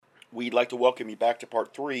We'd like to welcome you back to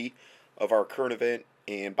part 3 of our current event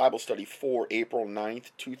and Bible study for April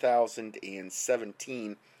 9th,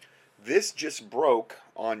 2017. This just broke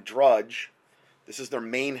on Drudge. This is their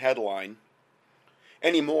main headline.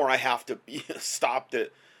 Anymore, I have to stop the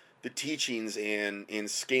teachings and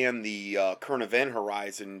scan the current event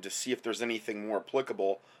horizon to see if there's anything more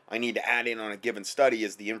applicable I need to add in on a given study,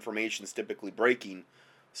 as the information's typically breaking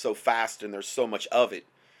so fast and there's so much of it.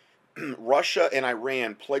 Russia and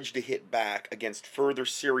Iran pledged to hit back against further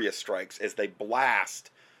Syria strikes as they blast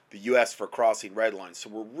the U.S. for crossing red lines. So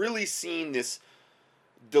we're really seeing this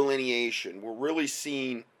delineation. We're really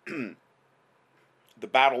seeing the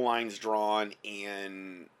battle lines drawn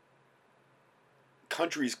and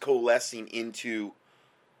countries coalescing into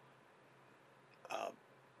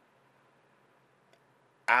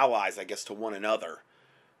allies, I guess, to one another.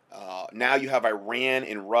 Now you have Iran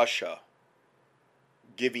and Russia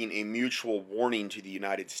giving a mutual warning to the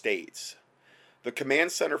United States. The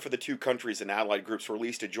command center for the two countries and allied groups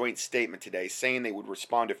released a joint statement today saying they would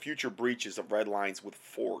respond to future breaches of red lines with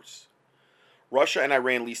force. Russia and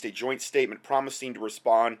Iran released a joint statement promising to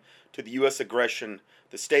respond to the U.S. aggression.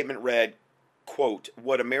 The statement read, quote,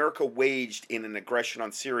 "What America waged in an aggression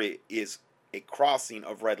on Syria is a crossing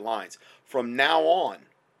of red lines. From now on,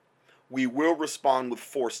 we will respond with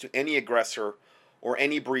force to any aggressor or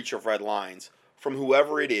any breach of red lines from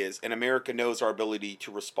whoever it is, and America knows our ability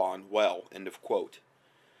to respond well," end of quote.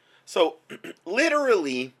 So,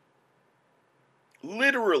 literally,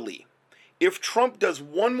 if Trump does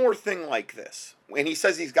one more thing like this, and he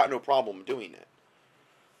says he's got no problem doing it,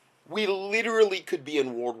 we literally could be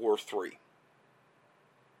in World War III,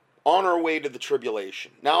 on our way to the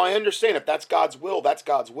tribulation. Now, I understand if that's God's will, that's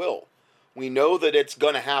God's will. We know that it's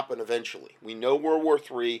going to happen eventually. We know World War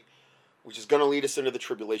III, which is going to lead us into the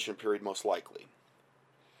tribulation period most likely,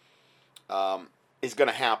 is going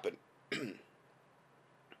to happen.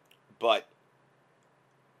 But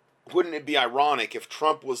wouldn't it be ironic if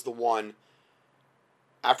Trump was the one,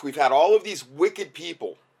 after we've had all of these wicked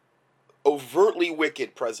people, overtly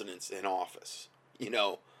wicked presidents in office,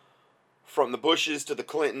 from the Bushes to the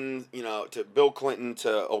Clintons, to Bill Clinton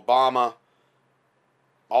to Obama,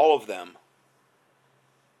 all of them.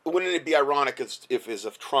 Wouldn't it be ironic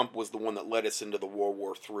if Trump was the one that led us into the World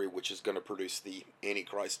War III, which is going to produce the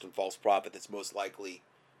Antichrist and false prophet that's most likely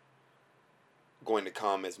going to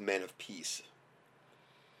come as men of peace?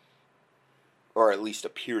 Or at least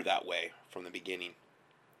appear that way from the beginning.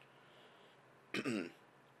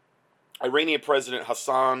 Iranian President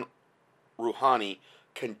Hassan Rouhani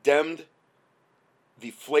condemned the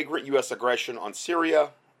flagrant U.S. aggression on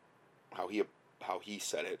Syria, how he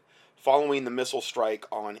said it, following the missile strike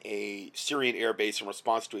on a Syrian airbase in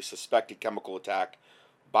response to a suspected chemical attack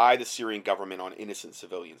by the Syrian government on innocent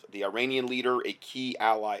civilians. The Iranian leader, a key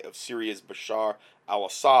ally of Syria's Bashar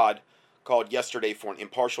al-Assad, called yesterday for an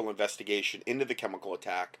impartial investigation into the chemical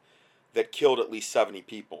attack that killed at least 70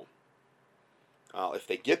 people. If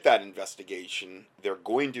they get that investigation, they're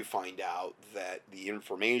going to find out that the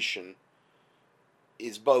information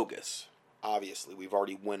is bogus. Obviously, we've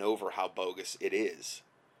already went over how bogus it is.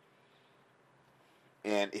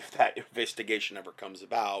 And if that investigation ever comes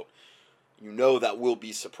about, that will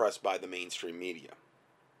be suppressed by the mainstream media.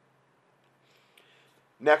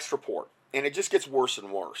 Next report, and it just gets worse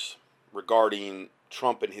and worse regarding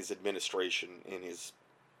Trump and his administration and his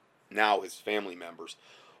family members.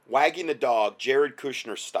 Wagging the dog, Jared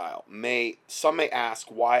Kushner style. Some may ask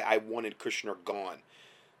why I wanted Kushner gone.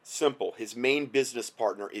 Simple. His main business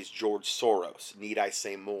partner is George Soros. Need I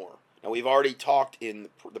say more? Now, we've already talked in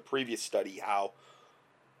the previous study how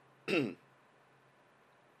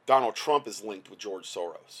Donald Trump is linked with George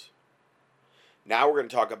Soros. Now we're going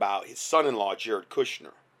to talk about his son-in-law, Jared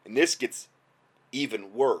Kushner. And this gets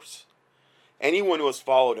even worse. Anyone who has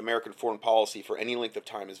followed American foreign policy for any length of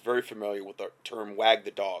time is very familiar with the term wag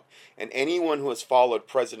the dog. And anyone who has followed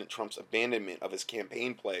President Trump's abandonment of his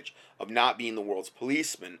campaign pledge of not being the world's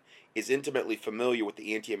policeman is intimately familiar with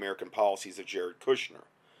the anti-American policies of Jared Kushner.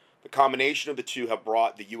 The combination of the two have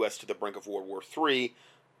brought the U.S. to the brink of World War III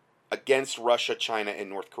against Russia, China, and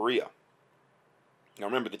North Korea. Now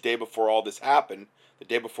remember, the day before all this happened, the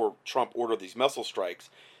day before Trump ordered these missile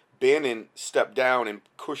strikes, Bannon stepped down and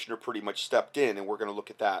Kushner pretty much stepped in, and we're going to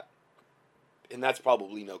look at that. And that's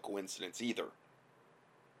probably no coincidence either.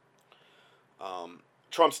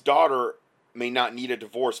 Trump's daughter may not need a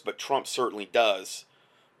divorce, but Trump certainly does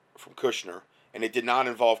from Kushner, and it did not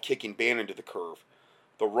involve kicking Bannon to the curb.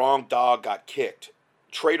 The wrong dog got kicked.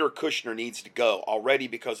 Traitor Kushner needs to go. Already,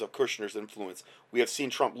 because of Kushner's influence, we have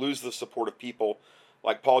seen Trump lose the support of people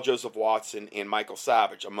like Paul Joseph Watson and Michael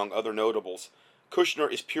Savage, among other notables,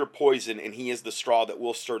 Kushner is pure poison, and he is the straw that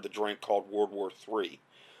will stir the drink called World War III.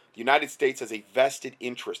 The United States has a vested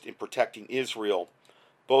interest in protecting Israel,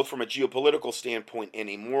 both from a geopolitical standpoint and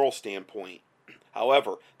a moral standpoint.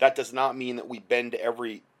 However, that does not mean that we bend to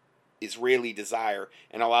every Israeli desire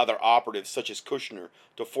and allow their operatives, such as Kushner,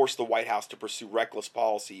 to force the White House to pursue reckless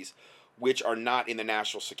policies which are not in the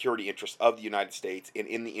national security interest of the United States and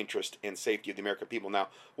in the interest and safety of the American people. Now,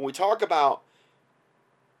 when we talk about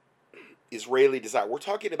Israeli desire, we're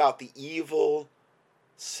talking about the evil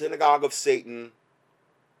synagogue of Satan,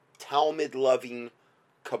 Talmud-loving,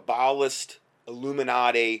 Kabbalist,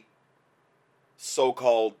 Illuminati,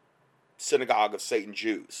 so-called synagogue of Satan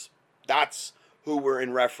Jews. That's who we're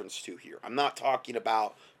in reference to here. I'm not talking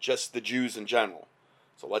about just the Jews in general.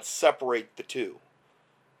 So let's separate the two.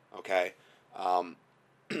 Okay?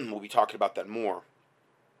 We'll be talking about that more.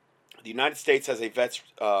 The United States has a okay,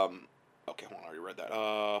 hold on, I already read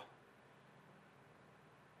that.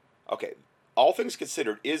 Okay. All things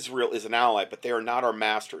considered, Israel is an ally, but they are not our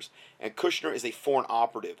masters. And Kushner is a foreign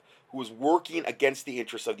operative who is working against the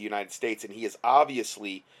interests of the United States, and he is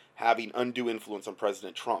obviously having undue influence on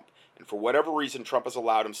President Trump. And for whatever reason, Trump has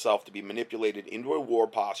allowed himself to be manipulated into a war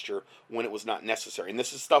posture when it was not necessary. And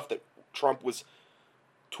this is stuff that Trump was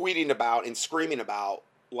tweeting about and screaming about,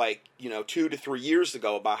 like, 2 to 3 years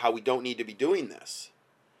ago, about how we don't need to be doing this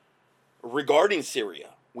regarding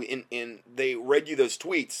Syria. They read you those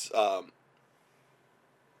tweets,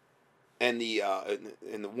 and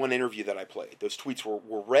in the one interview that I played, those tweets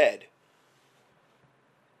were read.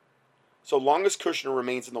 So long as Kushner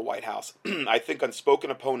remains in the White House, I think unspoken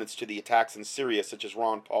opponents to the attacks in Syria, such as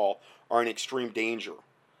Ron Paul, are in extreme danger.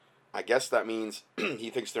 I guess that means he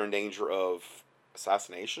thinks they're in danger of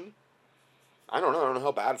assassination? I don't know. I don't know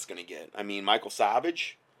how bad it's going to get. I mean, Michael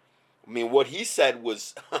Savage, what he said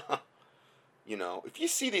was, if you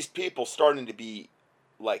see these people starting to be,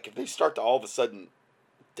 like, if they start to all of a sudden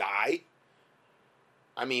die,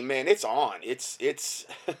 I mean, man, it's on. It's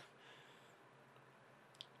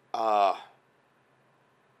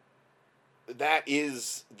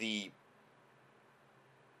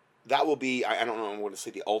that will be, I don't know, I want to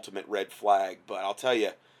say the ultimate red flag, but I'll tell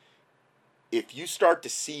you, if you start to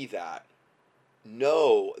see that,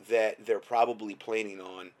 know that they're probably planning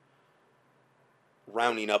on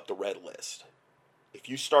rounding up the red list. If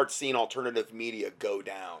you start seeing alternative media go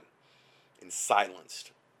down and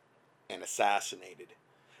silenced and assassinated,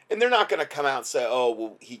 and they're not going to come out and say, oh,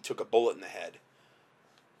 well, he took a bullet in the head.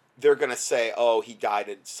 They're going to say, oh, he died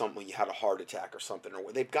at something, he had a heart attack or something.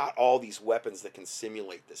 Or they've got all these weapons that can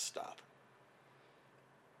simulate this stuff.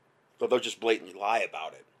 But they'll just blatantly lie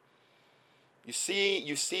about it. You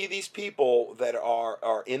see these people that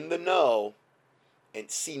are in the know,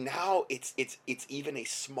 and see now it's even a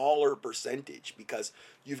smaller percentage, because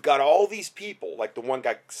you've got all these people, like the one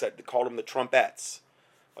guy said, they called them the Trumpettes,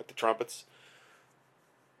 like the trumpets.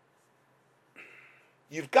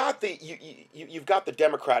 You've got you've got the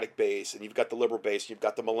Democratic base, and you've got the liberal base, you've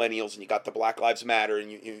got the millennials, and you've got the Black Lives Matter,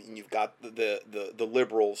 and you've got the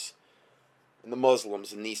liberals and the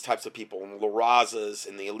Muslims and these types of people, and the La Razas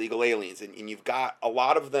and the illegal aliens, and you've got a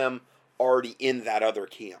lot of them already in that other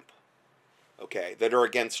camp, okay, that are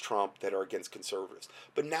against Trump, that are against conservatives.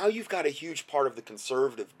 But now you've got a huge part of the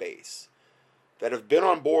conservative base that have been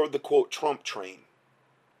on board the, quote, Trump train,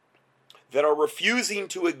 that are refusing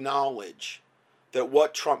to acknowledge that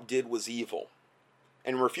what Trump did was evil,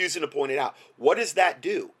 and refusing to point it out. What does that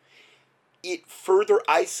do? It further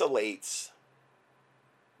isolates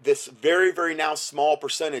this very, very now small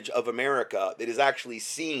percentage of America that is actually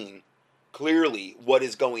seeing clearly what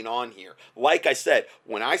is going on here. Like I said,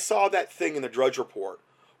 when I saw that thing in the Drudge Report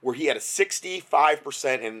where he had a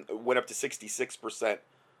 65% and went up to 66%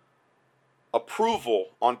 approval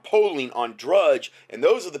on polling on Drudge, and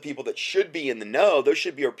those are the people that should be in the know. Those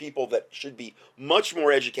should be our people that should be much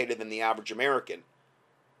more educated than the average American.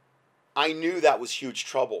 I knew that was huge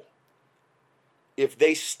trouble. If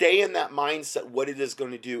they stay in that mindset, what it is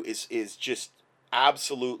going to do is just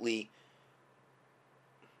absolutely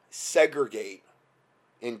segregate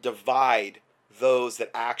and divide those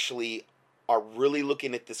that actually are really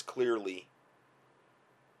looking at this clearly,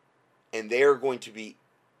 and they're going to be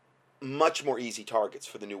much more easy targets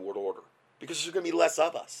for the New World Order, because there's going to be less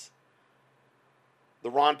of us.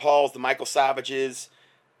 The Ron Pauls, the Michael Savages,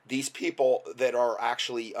 these people that are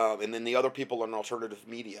actually, and then the other people in alternative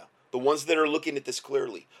media, the ones that are looking at this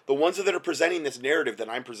clearly, the ones that are presenting this narrative that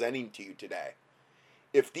I'm presenting to you today.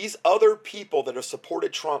 If these other people that have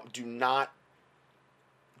supported Trump do not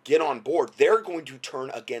get on board, they're going to turn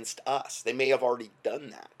against us. They may have already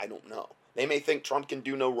done that. I don't know. They may think Trump can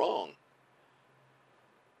do no wrong.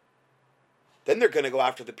 then they're going to go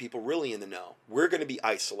after the people really in the know. We're going to be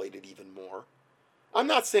isolated even more. I'm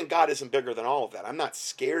not saying God isn't bigger than all of that. I'm not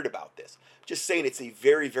scared about this. Just saying it's a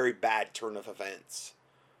very, very bad turn of events.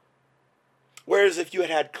 Whereas if you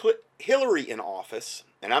had Hillary in office,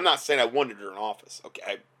 and I'm not saying I wanted her in office, okay,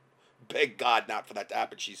 I beg God not for that to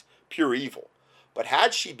happen. She's pure evil. But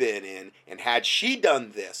had she been in, and had she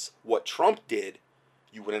done this, what Trump did,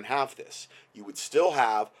 you wouldn't have this. You would still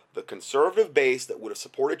have the conservative base that would have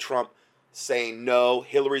supported Trump saying, no,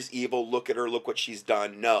 Hillary's evil, look at her, look what she's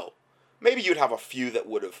done. No. Maybe you'd have a few that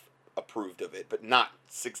would have approved of it, but not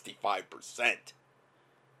 65%.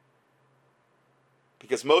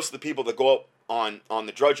 Because most of the people that go up on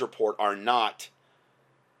the Drudge Report are not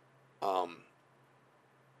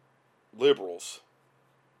liberals.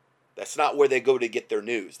 That's not where they go to get their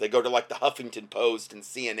news. They go to like the Huffington Post and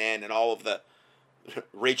CNN and all of the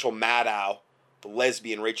Rachel Maddow, the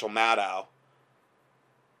lesbian Rachel Maddow,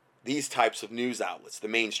 these types of news outlets, the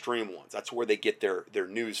mainstream ones. That's where they get their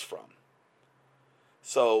news from.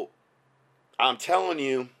 So, I'm telling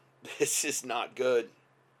you, this is not good.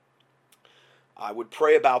 I would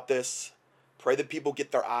pray about this. Pray that people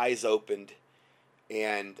get their eyes opened.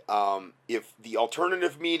 And if the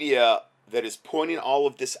alternative media that is pointing all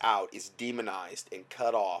of this out is demonized and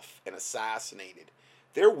cut off and assassinated,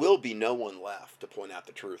 there will be no one left to point out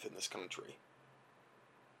the truth in this country.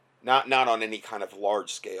 Not on any kind of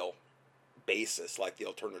large scale basis like the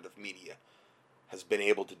alternative media has been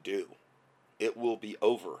able to do. It will be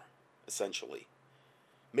over, essentially.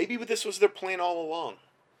 Maybe this was their plan all along.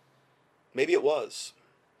 Maybe it was.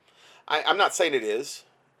 I'm not saying it is.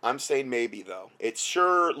 I'm saying maybe, though. It's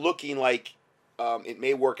sure looking like it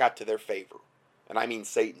may work out to their favor. And I mean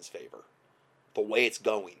Satan's favor. The way it's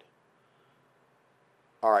going.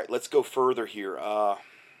 All right, let's go further here.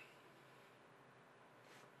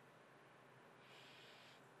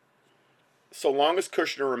 So long as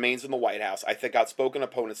Kushner remains in the White House, I think outspoken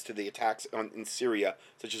opponents to the attacks in Syria,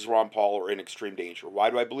 such as Ron Paul, are in extreme danger.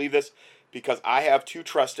 Why do I believe this? Because I have two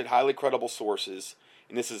trusted, highly credible sources,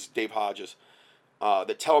 and this is Dave Hodges,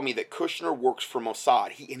 that tell me that Kushner works for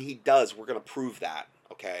Mossad. He does. We're going to prove that,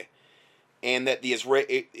 okay? And that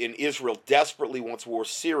Israel desperately wants war with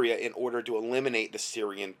Syria in order to eliminate the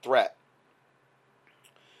Syrian threat.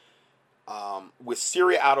 With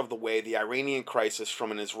Syria out of the way, the Iranian crisis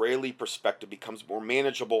from an Israeli perspective becomes more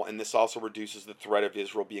manageable, and this also reduces the threat of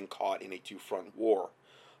Israel being caught in a two-front war.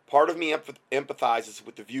 Part of me empathizes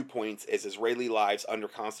with the viewpoints as Israeli lives under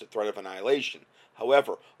constant threat of annihilation.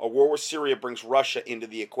 However, a war with Syria brings Russia into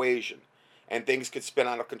the equation, and things could spin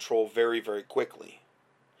out of control very, very quickly.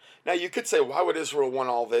 Now, you could say, why would Israel want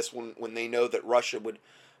all this when they know that Russia would...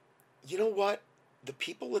 You know what? The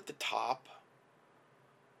people at the top,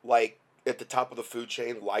 like at the top of the food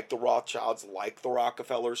chain, like the Rothschilds, like the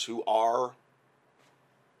Rockefellers, who are,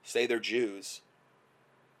 say they're Jews,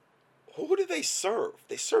 who do they serve?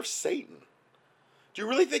 They serve Satan. Do you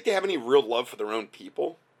really think they have any real love for their own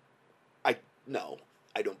people? No,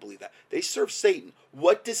 I don't believe that. They serve Satan.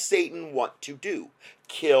 What does Satan want to do?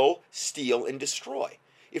 Kill, steal, and destroy.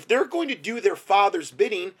 If they're going to do their father's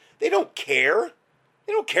bidding, they don't care.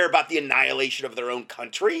 They don't care about the annihilation of their own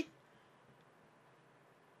country.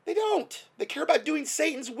 They don't. They care about doing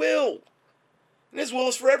Satan's will. And his will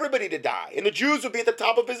is for everybody to die. And the Jews would be at the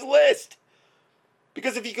top of his list.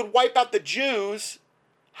 Because if he could wipe out the Jews,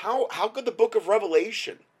 how could the book of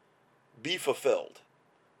Revelation be fulfilled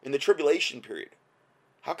in the tribulation period?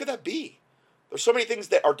 How could that be? There's so many things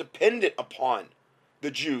that are dependent upon the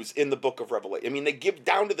Jews in the book of Revelation. I mean, they give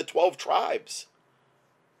down to the 12 tribes.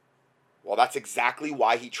 Well, that's exactly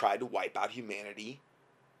why he tried to wipe out humanity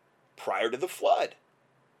prior to the flood.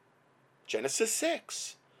 Genesis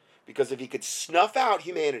 6. Because if he could snuff out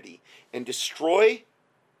humanity and destroy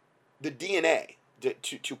the DNA,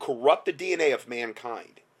 to corrupt the DNA of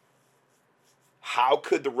mankind, how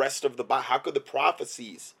could how could the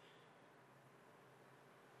prophecies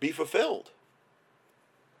be fulfilled?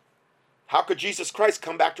 How could Jesus Christ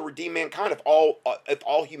come back to redeem mankind if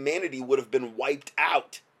all humanity would have been wiped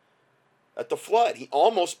out at the flood? He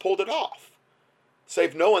almost pulled it off.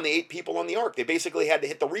 Save Noah and the 8 people on the ark. They basically had to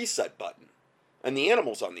hit the reset button. And the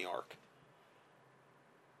animals on the ark.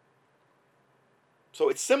 So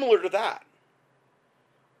it's similar to that.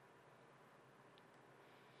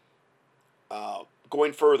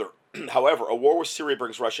 Going further, however, a war with Syria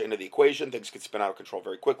brings Russia into the equation. Things could spin out of control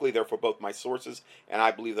very quickly. Therefore, both my sources and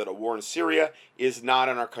I believe that a war in Syria is not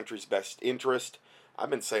in our country's best interest. I've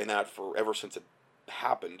been saying that ever since it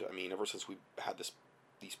happened. I mean, ever since we had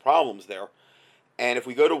these problems there. And if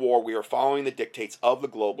we go to war, we are following the dictates of the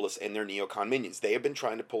globalists and their neocon minions. They have been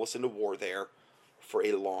trying to pull us into war there for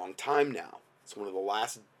a long time now. It's one of the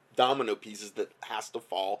last domino pieces that has to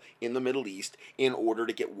fall in the Middle East in order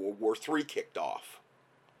to get World War III kicked off.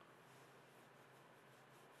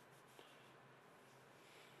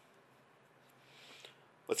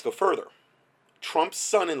 Let's go further. Trump's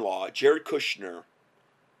son-in-law, Jared Kushner,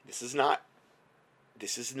 this is not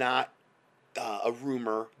a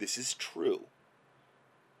rumor. This is true.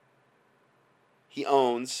 He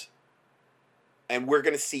owns, and we're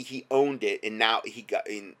going to see he owned it, and now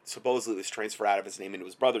supposedly it was transferred out of his name into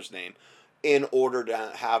his brother's name in order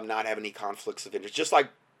to not have any conflicts of interest. Just like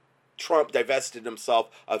Trump divested himself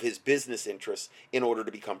of his business interests in order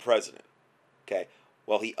to become president. Okay.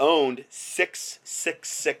 Well, he owned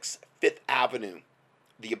 666 Fifth Avenue,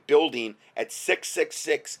 the building at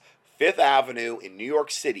 666 Fifth Avenue in New York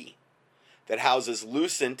City that houses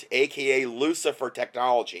Lucent, aka Lucifer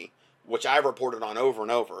Technology, which I've reported on over and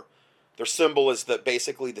over. Their symbol is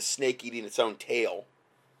basically the snake eating its own tail.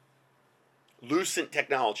 Lucent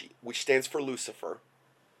Technology, which stands for Lucifer,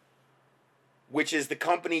 which is the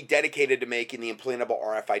company dedicated to making the implantable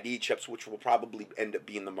RFID chips, which will probably end up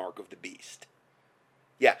being the mark of the beast.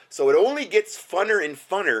 Yeah, so it only gets funner and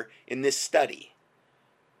funner in this study.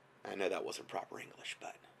 I know that wasn't proper English,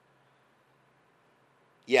 but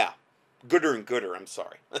yeah, gooder and gooder, I'm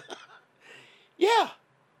sorry.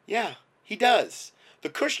 Yeah, he does. The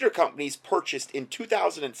Kushner companies purchased in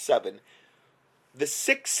 2007 the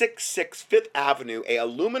 666 Fifth Avenue, a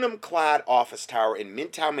aluminum-clad office tower in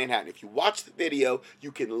Midtown Manhattan. If you watch the video,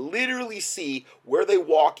 you can literally see where they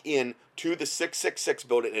walk in to the 666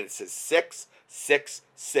 building, and it says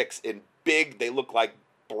 666 in big, they look like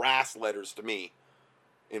brass letters to me,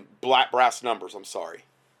 in black brass numbers, I'm sorry.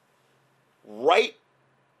 Right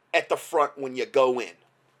at the front when you go in,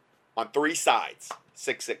 on three sides,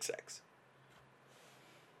 666.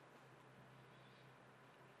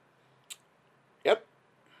 Yep.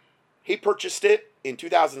 He purchased it in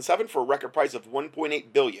 2007 for a record price of $1.8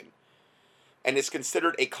 billion, and is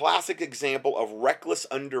considered a classic example of reckless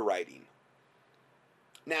underwriting.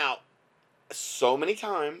 Now, so many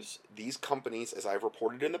times, these companies, as I've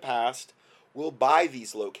reported in the past, will buy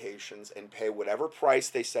these locations and pay whatever price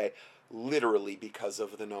they say, literally because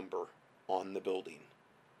of the number on the building.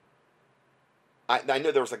 I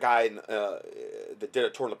know there was a guy that did a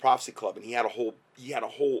tour in the Prophecy Club, and he had a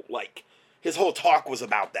whole like, his whole talk was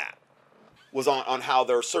about that. Was on how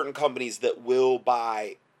there are certain companies that will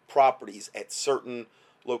buy properties at certain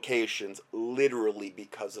locations literally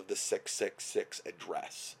because of the 666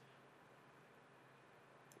 address.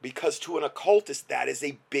 Because to an occultist, that is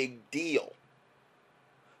a big deal.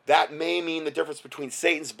 That may mean the difference between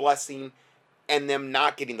Satan's blessing and them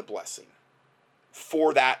not getting the blessing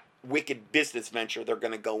for that wicked business venture they're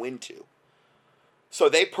going to go into. So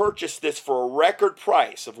they purchased this for a record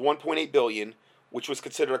price of $1.8 billion, which was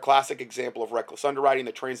considered a classic example of reckless underwriting.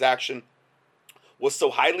 The transaction was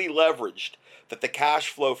so highly leveraged that the cash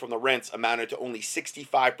flow from the rents amounted to only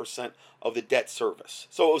 65% of the debt service.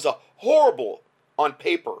 So it was a horrible, on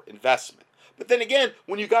paper, investment. But then again,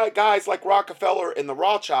 when you got guys like Rockefeller and the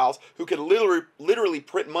Rothschilds who can literally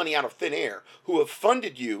print money out of thin air, who have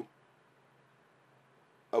funded you,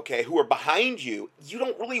 okay, who are behind you, you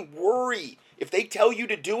don't really worry. If they tell you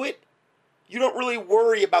to do it, you don't really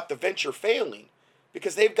worry about the venture failing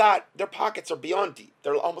because they've got, their pockets are beyond deep.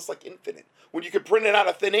 They're almost like infinite. When you can print it out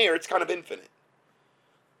of thin air, it's kind of infinite.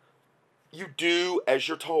 You do as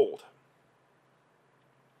you're told.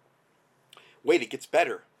 Wait, it gets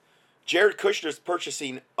better. Jared Kushner's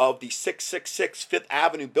purchasing of the 666 Fifth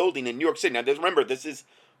Avenue building in New York City. Now, remember, this is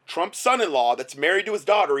Trump's son-in-law that's married to his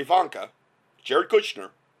daughter, Ivanka, Jared Kushner,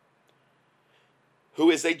 who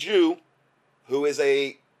is a Jew, who is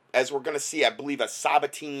a, as we're going to see, I believe, a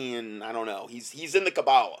Sabbatean, I don't know. He's in the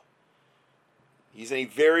Kabbalah. He's in a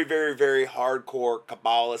very, very, very hardcore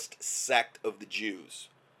Kabbalist sect of the Jews.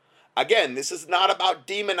 Again, this is not about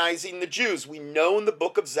demonizing the Jews. We know in the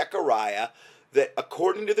book of Zechariah that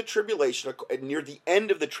according to the tribulation, near the end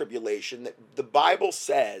of the tribulation, that the Bible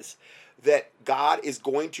says that God is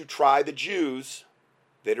going to try the Jews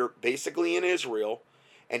that are basically in Israel,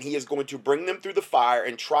 and he is going to bring them through the fire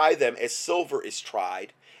and try them as silver is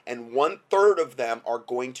tried, and 1/3 of them are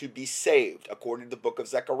going to be saved, according to the book of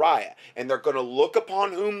Zechariah. And they're going to look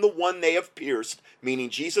upon whom the one they have pierced, meaning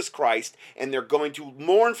Jesus Christ, and they're going to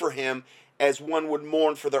mourn for him as one would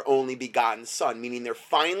mourn for their only begotten son, meaning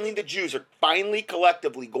the Jews are finally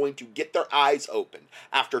collectively going to get their eyes open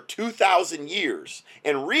after 2,000 years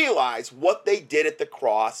and realize what they did at the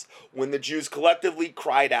cross when the Jews collectively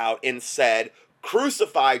cried out and said,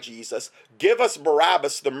 "Crucify Jesus, give us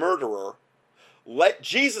Barabbas the murderer, let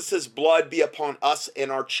Jesus' blood be upon us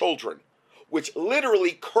and our children." which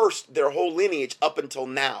literally cursed their whole lineage up until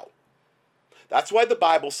now. That's why the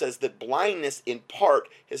Bible says that blindness in part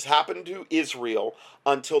has happened to Israel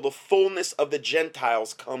until the fullness of the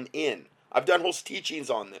Gentiles come in. I've done whole teachings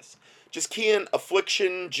on this. Just key in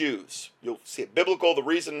affliction Jews. You'll see it. Biblical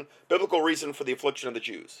reason for the affliction of the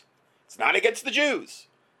Jews. It's not against the Jews.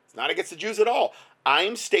 It's not against the Jews at all.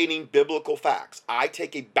 I'm stating biblical facts. I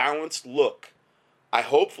take a balanced look,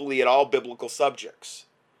 hopefully at all biblical subjects.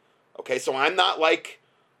 Okay, so I'm not like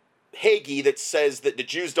Hagee that says that the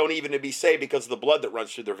Jews don't even be saved because of the blood that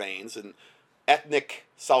runs through their veins, and ethnic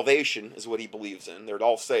salvation is what he believes in. They're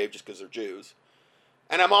all saved just because they're Jews.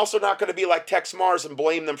 And I'm also not going to be like Tex Mars and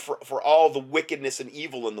blame them for all the wickedness and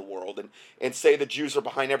evil in the world and say the Jews are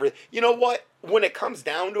behind everything. You know what? When it comes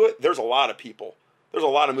down to it, there's a lot of people. There's a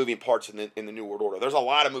lot of moving parts in the New World Order. There's a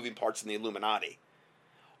lot of moving parts in the Illuminati.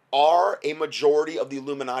 Are a majority of the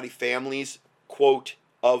Illuminati families, quote,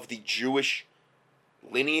 of the Jewish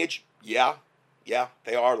lineage? Yeah,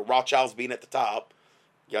 they are. The Rothschilds being at the top.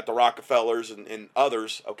 You got the Rockefellers and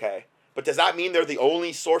others, okay. But does that mean they're the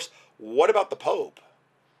only source? What about the Pope?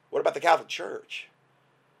 What about the Catholic Church?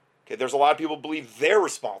 Okay, there's a lot of people who believe they're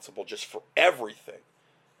responsible just for everything.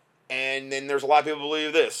 And then there's a lot of people who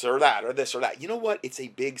believe this or that or this or that. You know what? It's a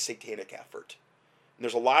big satanic effort. And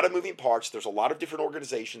there's a lot of moving parts. There's a lot of different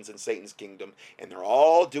organizations in Satan's kingdom. And they're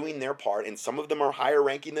all doing their part. And some of them are higher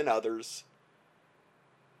ranking than others.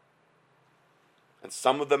 And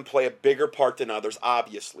some of them play a bigger part than others,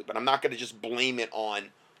 obviously. But I'm not going to just blame it on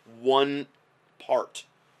one part.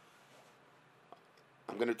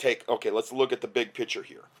 I'm going to take, okay, let's look at the big picture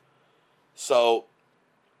here. So,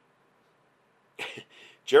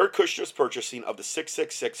 Jared Kushner's purchasing of the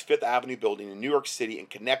 666 Fifth Avenue building in New York City in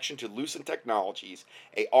connection to Lucent Technologies,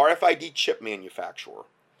 a RFID chip manufacturer.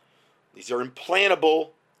 These are implantable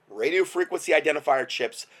radio frequency identifier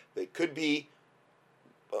chips that could be,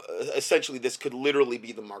 essentially this could literally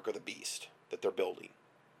be the mark of the beast that they're building.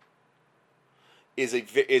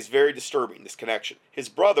 Is very disturbing, this connection. His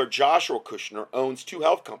brother, Joshua Kushner, owns two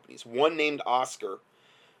health companies, one named Oscar.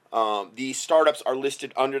 These startups are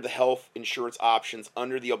listed under the health insurance options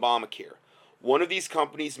under the Obamacare. One of these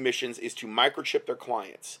companies' missions is to microchip their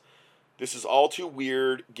clients. This is all too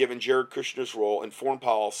weird given Jared Kushner's role in foreign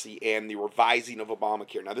policy and the revising of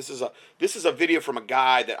Obamacare. Now, this is a video from a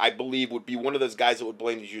guy that I believe would be one of those guys that would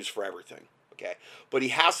blame the Jews for everything. Okay, but he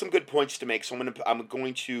has some good points to make, so I'm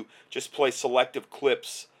going to just play selective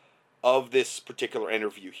clips of this particular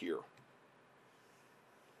interview here.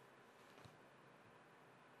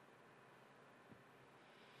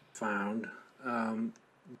 Found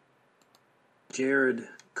Jared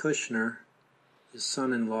Kushner, his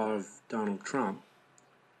son-in-law of Donald Trump,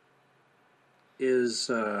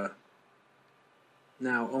 is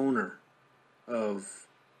now owner of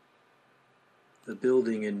the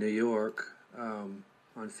building in New York on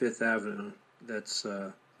Fifth Avenue. That's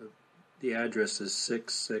the address is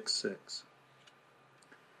 666.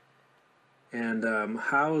 And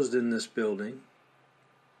housed in this building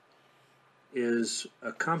is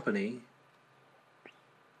a company,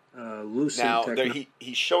 Lucent Now,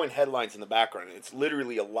 he's showing headlines in the background, and it's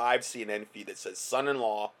literally a live CNN feed that says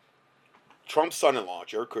Trump's son-in-law,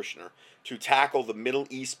 Jared Kushner, to tackle the Middle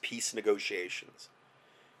East peace negotiations,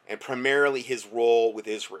 and primarily his role with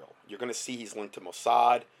Israel. You're going to see he's linked to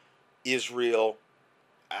Mossad, Israel,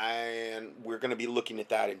 and we're going to be looking at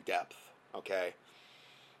that in depth, okay?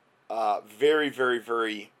 Very, very,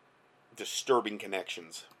 very disturbing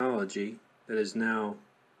connections. Technology that is now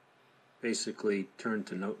basically turned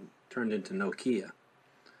into Nokia.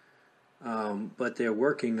 But they're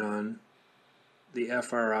working on the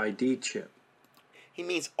FRID chip. He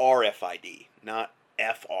means RFID, not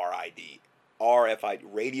FRID. RFID,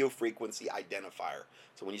 radio frequency identifier.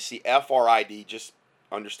 So when you see FRID, just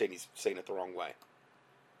understand he's saying it the wrong way.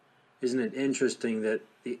 Isn't it interesting that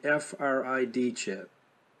the FRID chip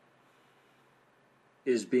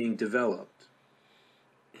is being developed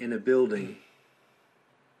in a building?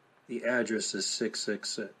 The address is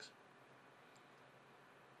 666.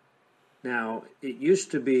 Now, it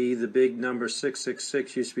used to be the big number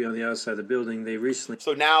 666 used to be on the outside of the building. They recently...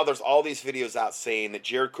 So now there's all these videos out saying that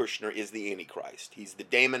Jared Kushner is the Antichrist. He's the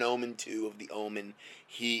Damon Omen 2 of the Omen.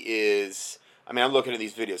 He is... I mean, I'm looking at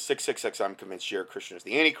these videos. 666, I'm convinced Jared Kushner is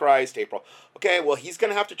the Antichrist. April. Okay, well, he's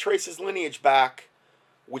going to have to trace his lineage back,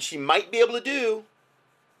 which he might be able to do.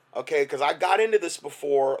 Okay, because I got into this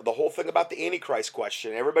before, the whole thing about the Antichrist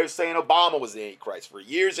question. Everybody was saying Obama was the Antichrist for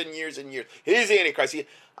years and years and years. He's the Antichrist.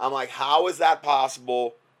 I'm like, how is that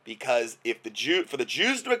possible? Because if for the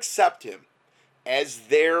Jews to accept him as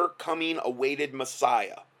their coming awaited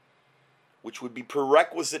Messiah, which would be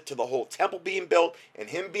prerequisite to the whole temple being built and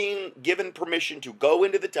him being given permission to go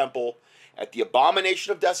into the temple at the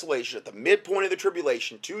abomination of desolation, at the midpoint of the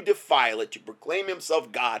tribulation, to defile it, to proclaim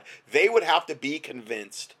himself God, they would have to be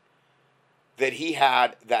convinced that he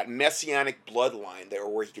had that messianic bloodline there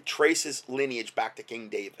where he could trace his lineage back to King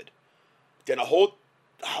David. Then a whole,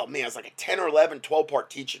 oh man, it's like a 10 or 11, 12-part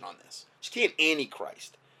teaching on this. Just can't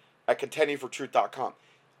Antichrist at contendingfortruth.com.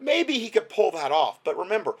 Maybe he could pull that off. But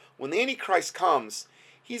remember, when the Antichrist comes,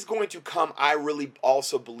 he's going to come, I really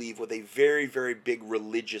also believe, with a very, very big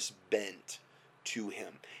religious bent to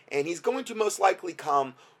him. And he's going to most likely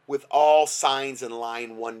come with all signs and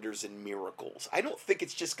lying wonders and miracles. I don't think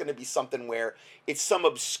it's just going to be something where it's some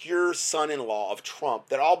obscure son-in-law of Trump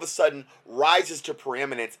that all of a sudden rises to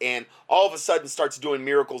preeminence and all of a sudden starts doing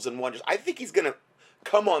miracles and wonders. I think he's going to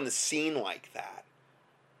come on the scene like that.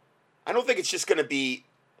 I don't think it's just going to be,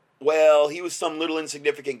 well, he was some little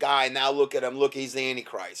insignificant guy, and now look at him, look, he's the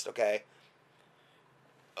Antichrist, okay?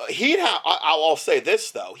 I'll say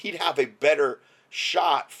this, though, he'd have a better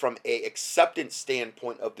shot from a acceptance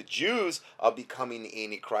standpoint of the Jews of becoming the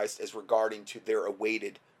Antichrist as regarding to their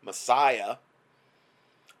awaited Messiah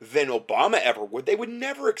than Obama ever would. They would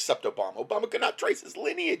never accept Obama. Obama could not trace his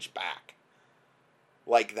lineage back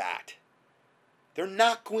like that. They're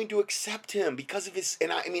not going to accept him because of his,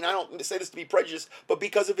 and I mean, I don't say this to be prejudiced, but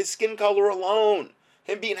because of his skin color alone.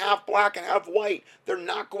 Him being half black and half white. They're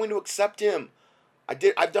not going to accept him.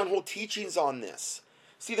 I've done whole teachings on this.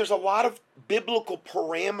 See, there's a lot of biblical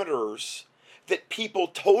parameters that people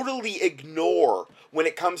totally ignore when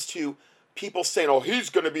it comes to people saying, oh,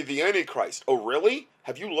 he's going to be the Antichrist. Oh, really?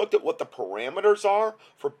 Have you looked at what the parameters are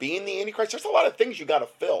for being the Antichrist? There's a lot of things you got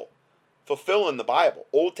to fulfill in the Bible.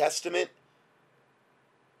 Old Testament,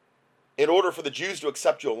 in order for the Jews to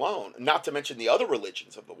accept you alone, not to mention the other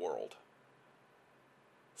religions of the world.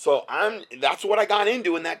 So that's what I got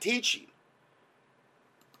into in that teaching.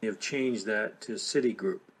 They have changed that to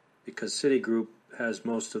Citigroup because Citigroup has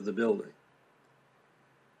most of the building.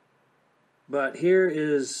 But here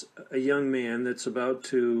is a young man that's about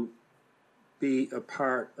to be a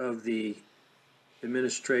part of the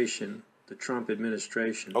administration, the Trump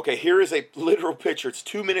administration. Okay, here is a literal picture. It's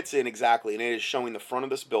 2 minutes in exactly, and it is showing the front of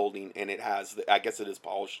this building, and it has, I guess it is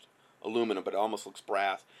polished aluminum, but it almost looks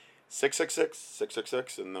brass. 666,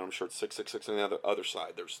 666, and then I'm sure it's 666 on the other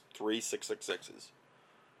side. There's 3 666s.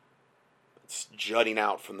 It's jutting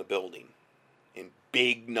out from the building in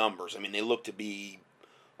big numbers. I mean, they look to be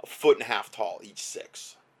 1.5 feet tall, each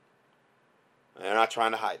 6. And they're not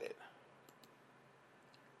trying to hide it.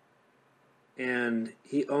 And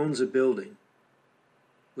he owns a building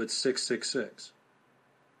with 666.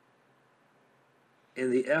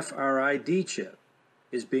 And the FRID chip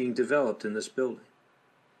is being developed in this building.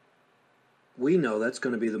 We know that's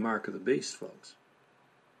going to be the mark of the beast, folks.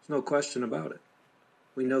 There's no question about it.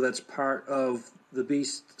 We know that's part of the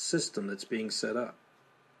beast system that's being set up.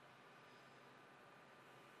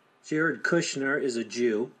 Jared Kushner is a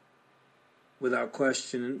Jew, without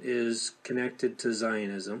question is connected to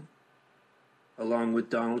Zionism, along with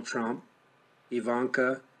Donald Trump.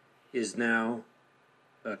 Ivanka is now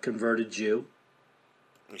a converted Jew.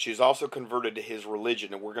 And she's also converted to his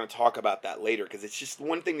religion, and we're going to talk about that later, because it's just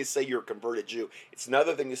one thing to say you're a converted Jew. It's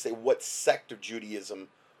another thing to say what sect of Judaism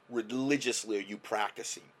religiously are you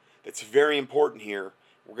practicing. That's very important here.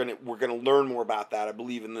 We're gonna learn more about that, I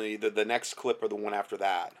believe, in the next clip or the one after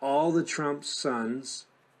that. All the Trump sons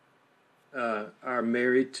are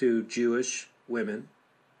married to Jewish women,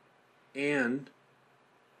 and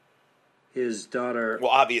his daughter...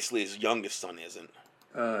 Well, obviously his youngest son isn't.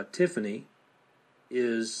 Tiffany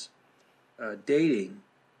is dating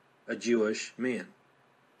a Jewish man.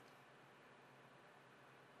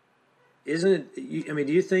 Isn't it? I mean,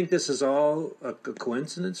 do you think this is all a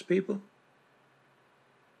coincidence, people?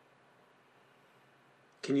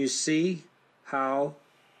 Can you see how,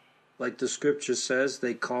 like the scripture says,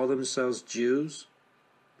 they call themselves Jews,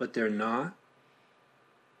 but they're not?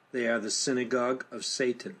 They are the synagogue of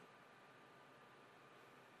Satan.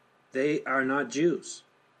 They are not Jews.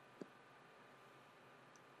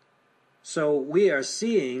 So we are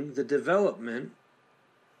seeing the development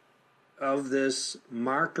of this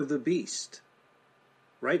mark of the beast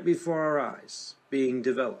right before our eyes being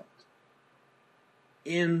developed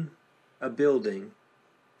in a building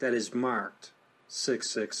that is marked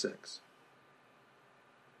 666.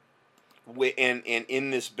 And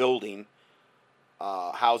in this building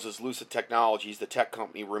houses Lucid Technologies, the tech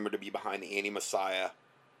company rumored to be behind the anti-Messiah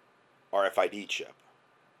RFID chip.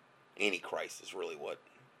 Antichrist is really what.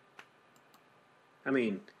 I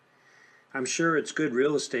mean, I'm sure it's good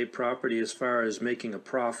real estate property as far as making a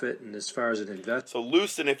profit and as far as an investment. So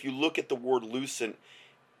lucent, if you look at the word lucent,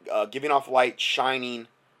 giving off light, shining,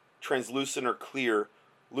 translucent or clear,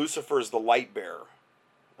 Lucifer is the light bearer.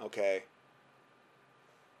 Okay?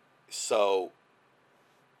 So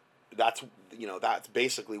that's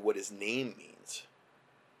basically what his name means.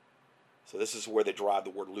 So this is where they derive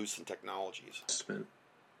the word lucent technologies.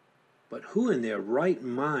 But who in their right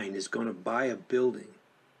mind is going to buy a building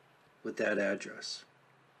with that address?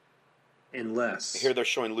 Unless Here they're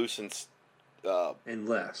showing Lucent's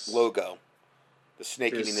logo. The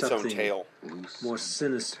snake eating its own tail. More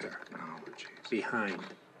sinister behind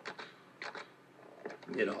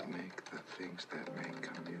it all. Make the things that make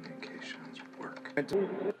communications work.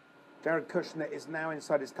 Jared Kushner is now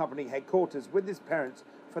inside his company headquarters with his parents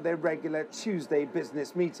for their regular Tuesday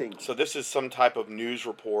business meeting. So this is some type of news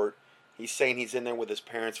report. He's saying he's in there with his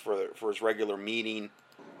parents for his regular meeting.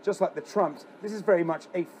 Just like the Trumps, this is very much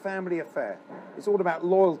a family affair. It's all about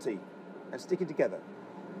loyalty and sticking together.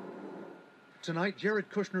 Tonight, Jared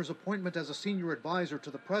Kushner's appointment as a senior advisor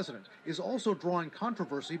to the president is also drawing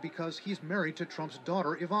controversy because he's married to Trump's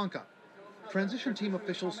daughter, Ivanka. Transition team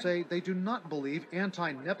officials say they do not believe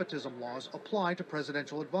anti-nepotism laws apply to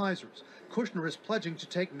presidential advisors. Kushner is pledging to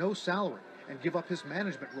take no salary and give up his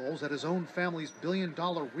management roles at his own family's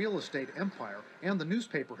billion-dollar real estate empire and the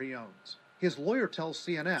newspaper he owns. His lawyer tells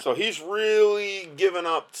CNN. So he's really given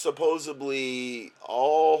up, supposedly, a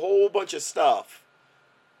whole bunch of stuff.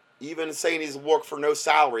 Even saying he's worked for no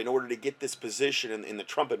salary in order to get this position in the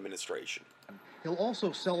Trump administration. He'll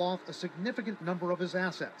also sell off a significant number of his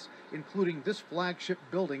assets, including this flagship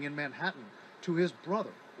building in Manhattan, to his brother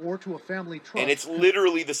or to a family trust. And it's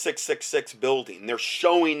literally the 666 building. They're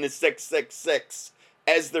showing the 666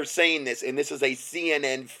 as they're saying this, and this is a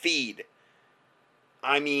CNN feed.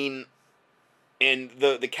 I mean, and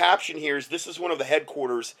the caption here is, this is one of the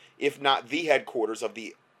headquarters, if not the headquarters, of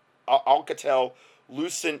the Alcatel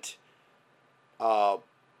Lucent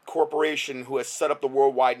Corporation, who has set up the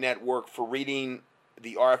worldwide network for reading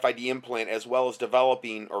the RFID implant, as well as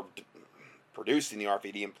developing or producing the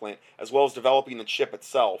RFID implant, as well as developing the chip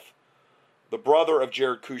itself. The brother of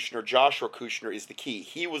Jared Kushner, Joshua Kushner, is the key.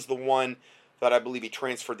 He was the one that I believe he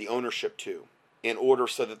transferred the ownership to, in order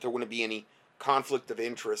so that there wouldn't be any conflict of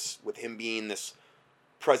interest with him being this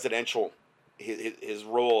presidential, his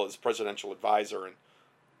role as presidential advisor and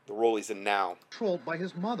the role he's in now. Controlled by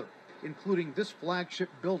his mother, including this flagship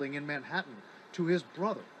building in Manhattan, to his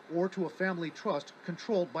brother or to a family trust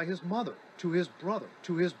controlled by his mother, to his brother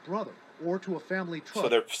or to a family trust. So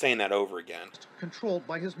they're saying that over again. Controlled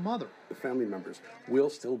by his mother. The family members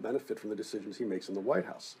will still benefit from the decisions he makes in the White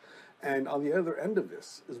House. And on the other end of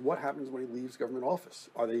this is what happens when he leaves government office.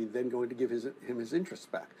 Are they then going to give him his interests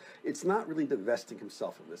back? It's not really divesting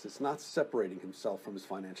himself of this. It's not separating himself from his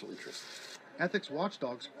financial interests. Ethics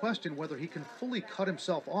watchdogs question whether he can fully cut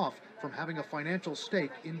himself off from having a financial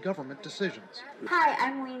stake in government decisions. Hi,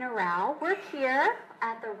 I'm Lena Rao. We're here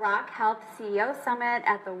at the Rock Health CEO Summit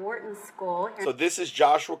at the Wharton School. So this is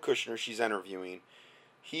Joshua Kushner she's interviewing.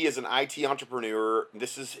 He is an IT entrepreneur.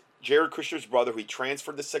 This is Jared Kushner's brother, who he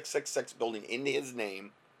transferred the 666 building into his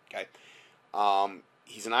name. Okay,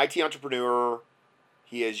 he's an IT entrepreneur.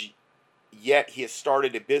 He has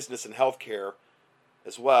started a business in healthcare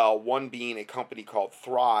as well. One being a company called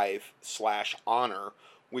Thrive/Honor,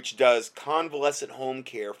 which does convalescent home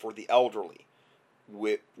care for the elderly,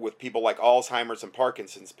 with people like Alzheimer's and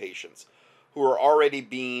Parkinson's patients who are already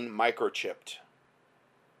being microchipped.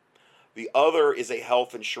 The other is a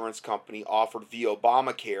health insurance company offered via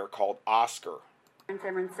Obamacare called Oscar. In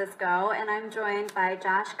San Francisco, and I'm joined by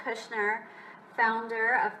Josh Kushner,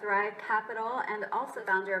 founder of Thrive Capital and also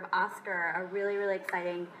founder of Oscar, a really, really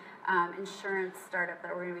exciting insurance startup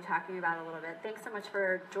that we're going to be talking about a little bit. Thanks so much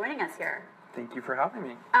for joining us here. Thank you for having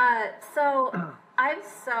me. So I'm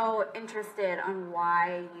so interested on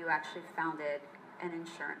why you actually founded an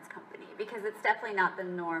insurance company, because it's definitely not the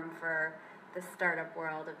norm for the startup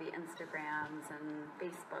world of the Instagrams and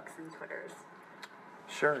Facebooks and Twitters.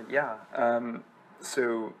 Sure, yeah.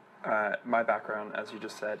 My background, as you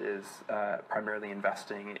just said, is primarily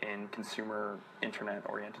investing in consumer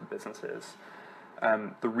internet-oriented businesses.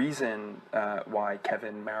 The reason why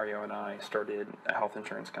Kevin, Mario, and I started a health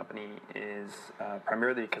insurance company is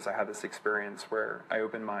primarily because I had this experience where I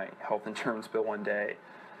opened my health insurance bill one day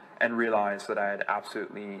and realized that I had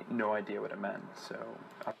absolutely no idea what it meant.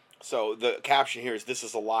 So the caption here is, "This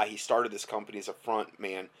is a lie. He started this company as a front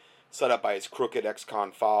man, set up by his crooked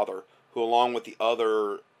ex-con father, who, along with the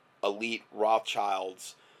other elite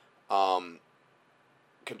Rothschilds,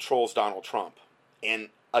 controls Donald Trump."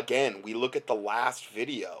 And again, we look at the last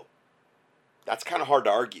video. That's kind of hard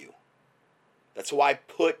to argue. That's why I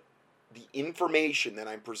put the information that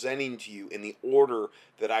I'm presenting to you in the order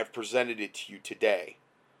that I've presented it to you today.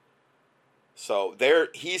 So there,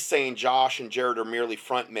 he's saying Josh and Jared are merely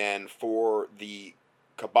frontmen for the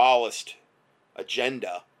Kabbalist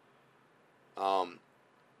agenda.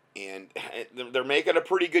 And they're making a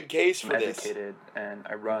pretty good case for I'm this. Educated, and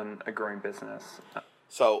I run a growing business.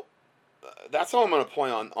 So that's all I'm going to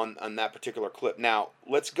play on that particular clip. Now,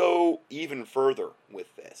 let's go even further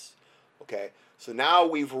with this. Okay? So now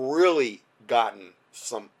we've really gotten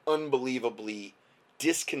some unbelievably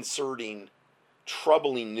disconcerting,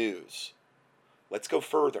 troubling news. Let's go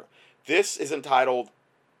further. This is entitled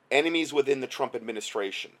Enemies Within the Trump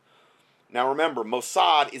Administration. Now remember,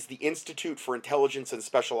 Mossad is the Institute for Intelligence and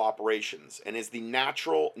Special Operations and is the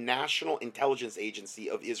National Intelligence Agency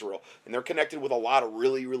of Israel. And they're connected with a lot of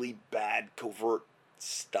really, really bad covert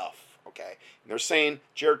stuff. Okay? And they're saying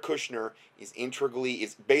Jared Kushner is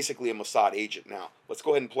basically a Mossad agent. Now, let's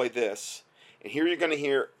go ahead and play this. And here you're going to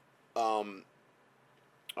hear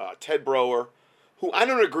Ted Broer, who I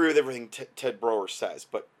don't agree with everything Ted Broer says,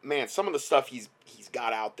 but man, some of the stuff he's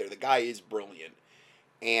got out there, the guy is brilliant.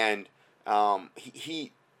 And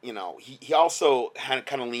he also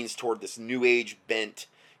kind of leans toward this new age bent.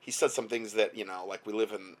 He said some things that, like we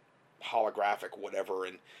live in holographic whatever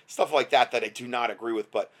and stuff like that I do not agree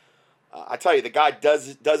with. But I tell you, the guy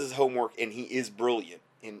does his homework, and he is brilliant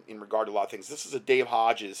in regard to a lot of things. This is a Dave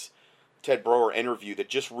Hodges, Ted Broer interview that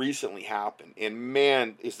just recently happened. And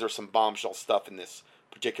man, is there some bombshell stuff in this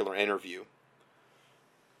particular interview.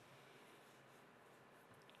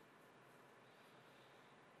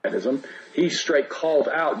 He straight called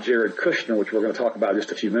out Jared Kushner, which we're going to talk about in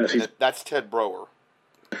just a few minutes. That's Ted Broer.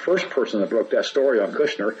 The first person that broke that story on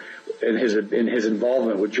Kushner in his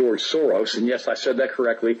involvement with George Soros. And yes, I said that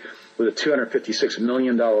correctly, with a $256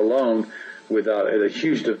 million loan with a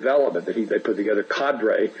huge development that they put together,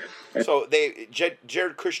 cadre. So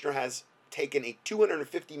Jared Kushner has taken a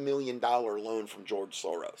 $250 million loan from George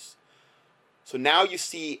Soros. So now you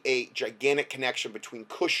see a gigantic connection between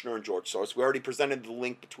Kushner and George Soros. We already presented the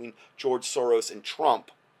link between George Soros and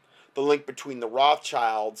Trump, the link between the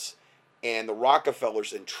Rothschilds and the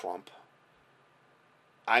Rockefellers and Trump.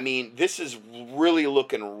 I mean, this is really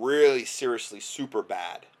looking really seriously super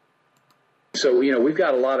bad. So, we've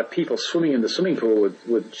got a lot of people swimming in the swimming pool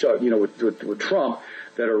with Trump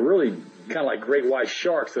that are really kind of like great white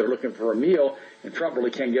sharks that are looking for a meal, and Trump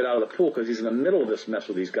really can't get out of the pool because he's in the middle of this mess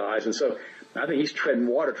with these guys. And so I think he's treading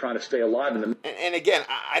water trying to stay alive in the. And again,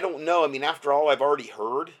 I don't know. I mean, after all I've already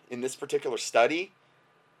heard in this particular study,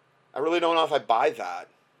 I really don't know if I buy that.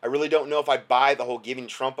 I really don't know if I buy the whole giving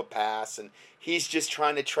Trump a pass and he's just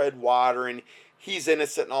trying to tread water and he's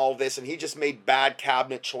innocent in all this and he just made bad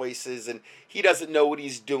cabinet choices and he doesn't know what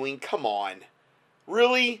he's doing. Come on.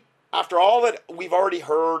 Really? After all that we've already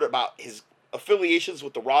heard about his affiliations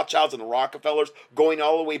with the Rothschilds and the Rockefellers going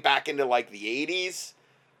all the way back into like the 80s,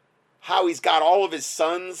 how he's got all of his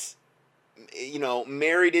sons,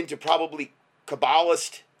 married into probably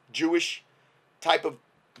Kabbalist Jewish type of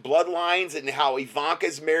bloodlines, and how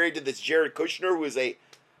Ivanka's married to this Jared Kushner, who is a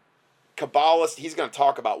Kabbalist. He's going to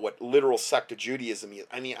talk about what literal sect of Judaism is.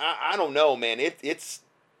 I mean, I don't know, man. It's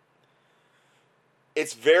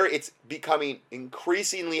becoming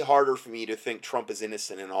increasingly harder for me to think Trump is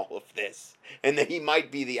innocent in all of this, and that he might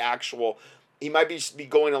be he might be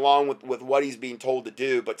going along with what he's being told to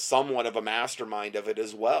do, but somewhat of a mastermind of it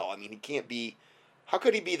as well. I mean, he can't be. How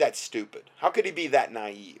could he be that stupid? How could he be that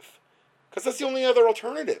naive? Because that's the only other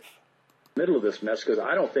alternative. Middle of this mess, because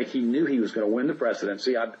I don't think he knew he was going to win the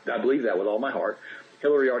presidency. I believe that with all my heart.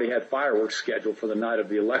 Hillary already had fireworks scheduled for the night of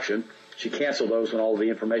the election. She canceled those when all the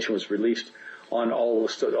information was released on all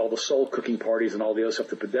the soul cooking parties and all the other stuff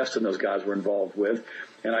that Podesta and those guys were involved with.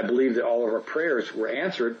 And I believe that all of our prayers were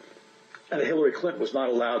answered, and that Hillary Clinton was not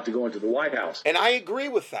allowed to go into the White House. And I agree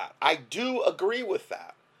with that. I do agree with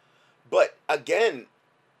that. But again,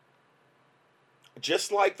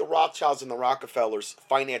 just like the Rothschilds and the Rockefellers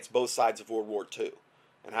financed both sides of World War II,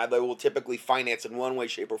 and how they will typically finance in one way,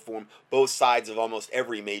 shape, or form both sides of almost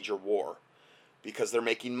every major war, because they're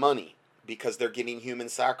making money, because they're getting human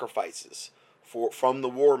sacrifices from the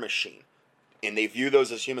war machine, and they view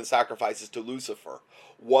those as human sacrifices to Lucifer.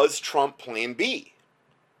 Was Trump Plan B?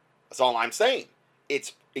 That's all I'm saying.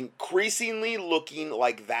 It's increasingly looking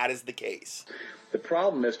like that is the case. The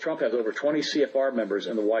problem is Trump has over 20 CFR members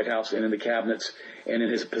in the White House and in the cabinets and in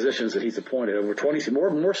his positions that he's appointed. Over 20 more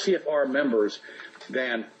CFR members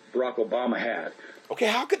than Barack Obama had. Okay,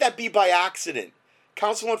 how could that be by accident?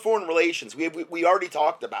 Council on Foreign Relations, we already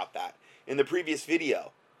talked about that in the previous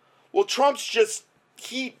video. Well, Trump's just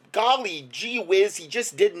golly gee whiz, he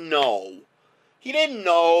just didn't know. He didn't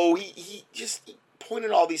know. He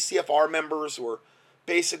pointed all these CFR members who were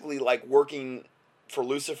basically like working for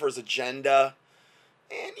Lucifer's agenda.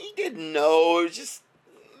 And he didn't know. It was just,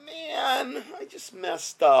 man, I just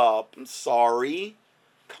messed up. I'm sorry.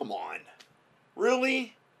 Come on.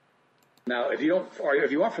 Really? Now, if you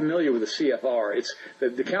aren't familiar with the CFR, it's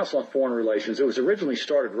the Council on Foreign Relations. It was originally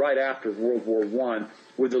started right after World War I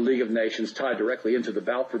with the League of Nations, tied directly into the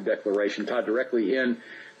Balfour Declaration, tied directly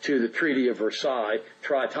into the Treaty of Versailles,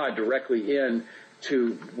 tied directly in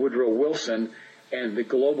to Woodrow Wilson and the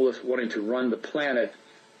globalists wanting to run the planet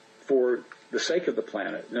for the sake of the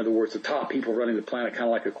planet. In other words, the top people running the planet kind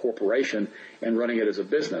of like a corporation and running it as a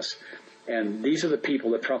business. And these are the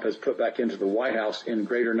people that Trump has put back into the White House in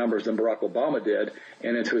greater numbers than Barack Obama did,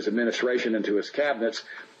 and into his administration, into his cabinets.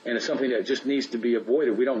 And it's something that just needs to be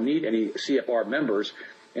avoided. We don't need any CFR members.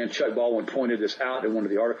 And Chuck Baldwin pointed this out in one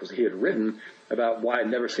of the articles he had written about why it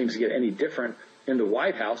never seems to get any different in the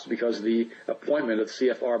White House because of the appointment of the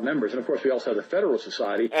CFR members. And, of course, we also have the Federalist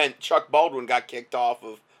Society. And Chuck Baldwin got kicked off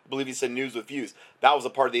of, I believe he said, News with Views. That was a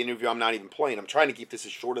part of the interview I'm not even playing. I'm trying to keep this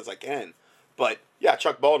as short as I can. But, yeah,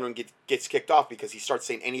 Chuck Baldwin gets kicked off because he starts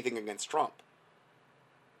saying anything against Trump.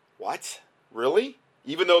 What? Really?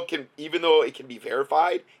 Even though it can be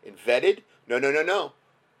verified and vetted? No.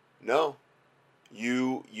 No.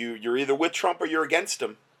 You're either with Trump or you're against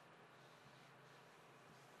him.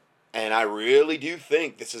 And I really do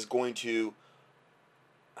think this is going to...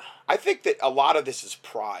 I think that a lot of this is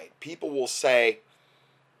pride. People will say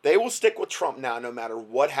they will stick with Trump now no matter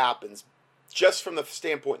what happens, just from the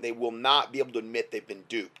standpoint they will not be able to admit they've been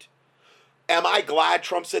duped. Am I glad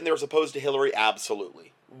Trump's in there as opposed to Hillary?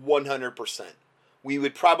 Absolutely. 100%. We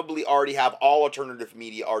would probably already have all alternative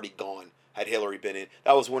media already gone had Hillary been in.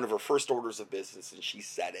 That was one of her first orders of business, and she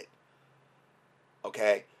said it.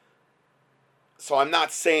 Okay? So I'm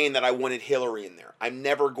not saying that I wanted Hillary in there. I'm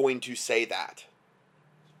never going to say that.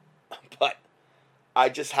 But I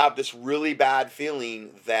just have this really bad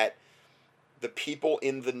feeling that the people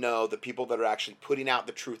in the know, the people that are actually putting out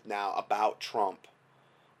the truth now about Trump,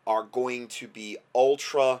 are going to be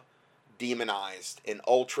ultra demonized and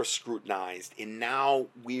ultra scrutinized, and now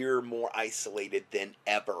we're more isolated than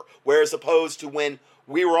ever. Whereas opposed to when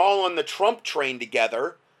we were all on the Trump train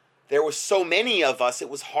together, there was so many of us, it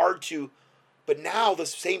was hard to, but now the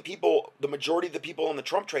same people, the majority of the people on the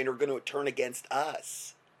Trump train are going to turn against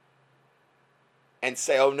us and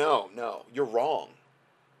say, oh no, you're wrong.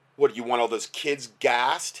 What, you want all those kids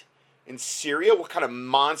gassed in Syria? What kind of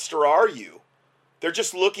monster are you? They're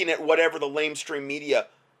just looking at whatever the lamestream media,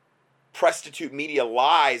 prostitute media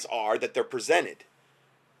lies are that they're presented.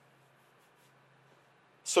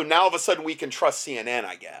 So now all of a sudden we can trust CNN,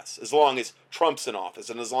 I guess, as long as Trump's in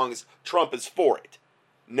office and as long as Trump is for it.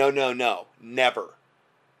 No, never.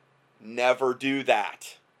 Never do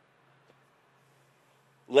that.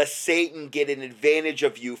 Lest Satan get an advantage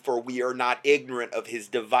of you, for we are not ignorant of his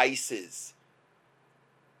devices.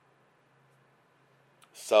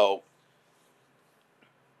 So,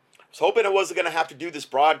 I was hoping I wasn't going to have to do this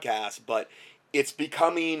broadcast, but it's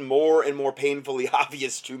becoming more and more painfully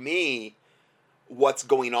obvious to me what's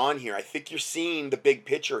going on here. I think you're seeing the big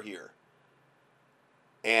picture here.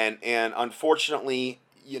 And unfortunately,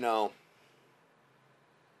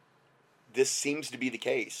 this seems to be the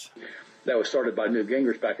case. That was started by Newt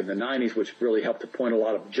Gingrich back in the 90s, which really helped appoint a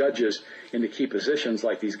lot of judges into key positions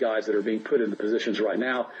like these guys that are being put into positions right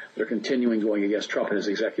now that are continuing going against Trump and his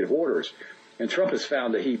executive orders. And Trump has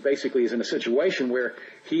found that he basically is in a situation where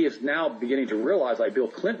he is now beginning to realize, like Bill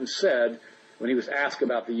Clinton said when he was asked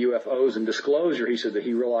about the UFOs and disclosure, he said that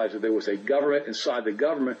he realized that there was a government inside the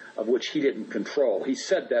government of which he didn't control. He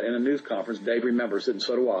said that in a news conference. Dave remembers it, and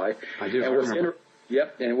so do I. I do remember.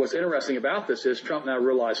 And what's interesting about this is Trump now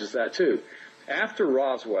realizes that too. After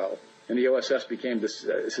Roswell and the OSS became the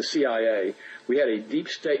CIA, we had a deep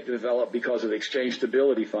state developed because of the Exchange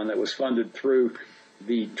Stability Fund that was funded through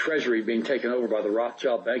the Treasury being taken over by the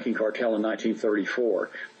Rothschild banking cartel in 1934.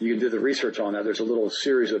 You can do the research on that. There's a little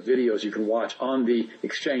series of videos you can watch on the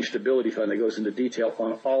Exchange Stability Fund that goes into detail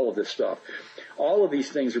on all of this stuff. All of these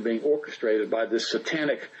things are being orchestrated by this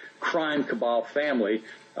satanic crime cabal family.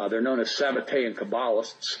 They're known as Sabbatean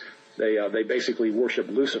Kabbalists. They basically worship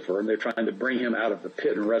Lucifer, and they're trying to bring him out of the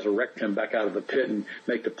pit and resurrect him back out of the pit and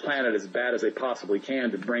make the planet as bad as they possibly can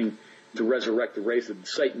to resurrect the race of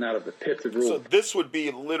Satan out of the pit to rule. So this would be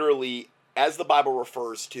literally, as the Bible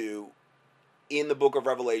refers to, in the book of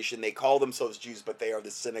Revelation, they call themselves Jews, but they are the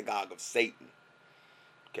synagogue of Satan.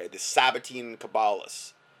 Okay, the Sabbatean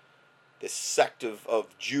Kabbalists. This sect of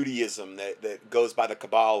Judaism that goes by the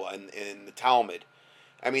Kabbalah and the Talmud.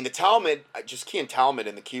 I mean, the Talmud, just key in Talmud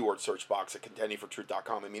in the keyword search box at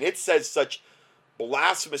contendingfortruth.com. I mean, it says such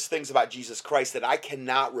blasphemous things about Jesus Christ that I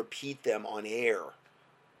cannot repeat them on air.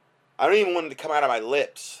 I don't even want them to come out of my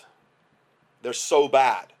lips. They're so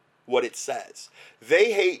bad, what it says.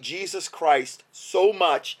 They hate Jesus Christ so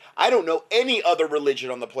much. I don't know any other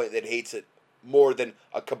religion on the planet that hates it more than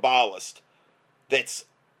a Kabbalist that's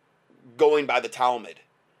going by the Talmud.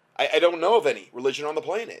 I don't know of any religion on the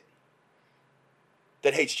planet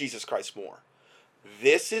that hates Jesus Christ more.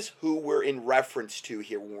 This is who we're in reference to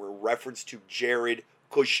here when we're in reference to Jared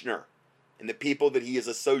Kushner and the people that he is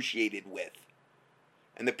associated with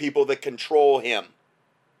and the people that control him.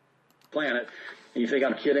 Planet, and you think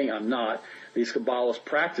I'm kidding? I'm not. These Kabbalists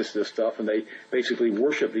practice this stuff, and they basically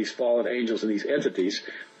worship these fallen angels and these entities.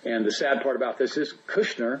 And the sad part about this is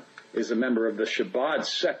Kushner is a member of the Chabad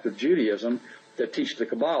sect of Judaism that teach the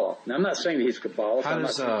Kabbalah. Now, I'm not saying that he's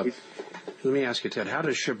Kabbalist. Let me ask you, Ted, how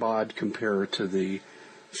does Chabad compare to the,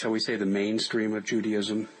 shall we say, the mainstream of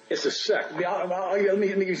Judaism? It's a sect. Let me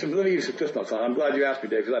give you some cliff notes on it. I'm glad you asked me,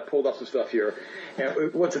 Dave, because I pulled up some stuff here.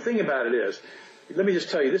 And what's the thing about it is, let me just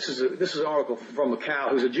tell you, this is an article from Macau,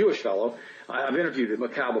 who's a Jewish fellow. I've interviewed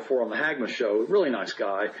Macau before on the Hagman show. Really nice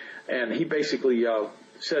guy. And he basically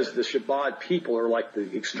says the Chabad people are like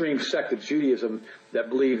the extreme sect of Judaism that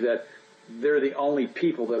believe that they're the only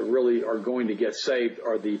people that really are going to get saved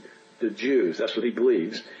are the Jews. That's what he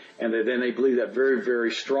believes. And then they believe that very,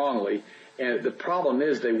 very strongly. And the problem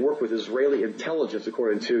is they work with Israeli intelligence,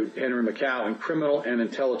 according to Henry Macau, in criminal and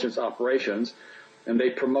intelligence operations. And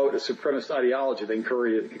they promote a supremacist ideology. They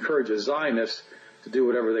encourage Zionists to do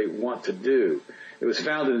whatever they want to do. It was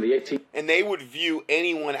founded in the And they would view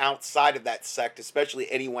anyone outside of that sect, especially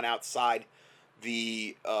anyone outside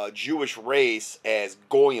the Jewish race, as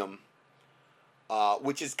goyim,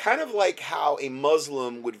 which is kind of like how a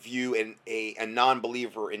Muslim would view a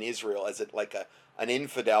non-believer in Israel as an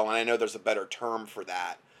infidel. And I know there's a better term for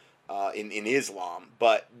that in Islam,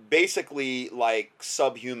 but basically like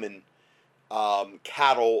subhuman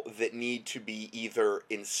cattle that need to be either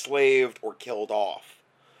enslaved or killed off.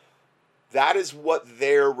 That is what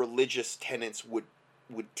their religious tenets would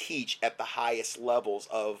teach at the highest levels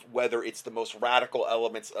of whether it's the most radical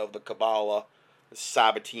elements of the Kabbalah, the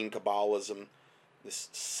Sabbatean Kabbalism, this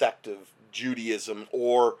sect of Judaism,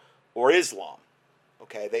 or Islam.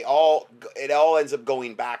 Okay, it all ends up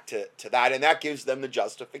going back to that, and that gives them the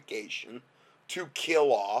justification to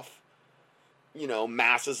kill off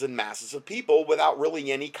masses and masses of people without really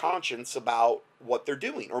any conscience about what they're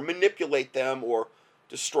doing, or manipulate them, or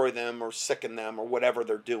destroy them, or sicken them, or whatever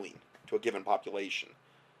they're doing to a given population.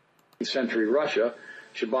 Century Russia,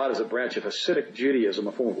 Chabad is a branch of Hasidic Judaism,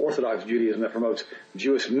 a form of Orthodox Judaism that promotes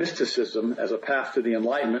Jewish mysticism as a path to the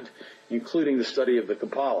Enlightenment, including the study of the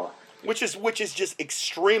Kabbalah. Which is just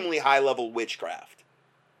extremely high-level witchcraft.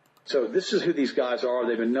 So this is who these guys are.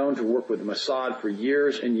 They've been known to work with the Mossad for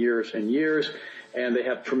years and years and years, and they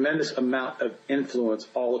have tremendous amount of influence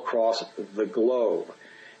all across the globe.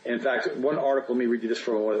 In fact, one article, let me read you this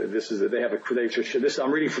from this is they have this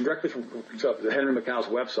I'm reading directly from Henry Macau's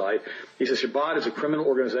website. He says Chabad is a criminal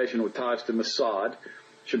organization with ties to Mossad.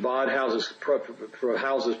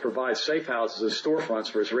 Chabad provides safe houses and storefronts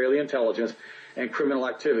for Israeli intelligence and criminal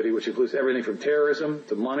activity, which includes everything from terrorism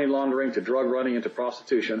to money laundering to drug running and to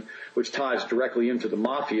prostitution, which ties directly into the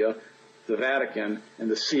mafia, the Vatican, and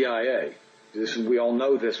the CIA. We all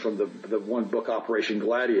know this from the one book, Operation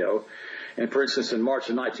Gladio. And for instance, in March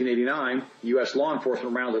of 1989, U.S. law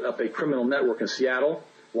enforcement rounded up a criminal network in Seattle,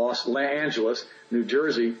 Los Angeles, New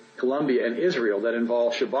Jersey, Colombia, and Israel that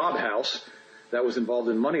involved Shabab House that was involved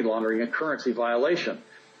in money laundering and currency violation.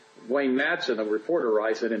 Wayne Madsen, a reporter,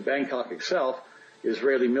 writes that in Bangkok itself,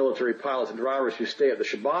 Israeli military pilots and drivers who stay at the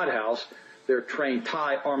Chabad House, they're trained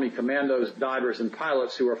Thai Army commandos, divers, and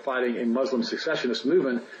pilots who are fighting a Muslim secessionist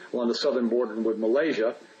movement along the southern border with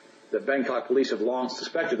Malaysia. The Bangkok police have long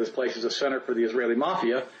suspected this place is a center for the Israeli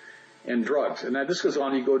mafia and drugs. And now this goes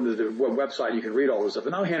on. You go to the website, you can read all this stuff.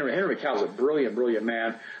 And now Henry Macau is a brilliant, brilliant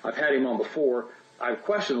man. I've had him on before. I've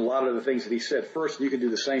questioned a lot of the things that he said first. You can do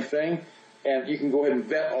the same thing, and you can go ahead and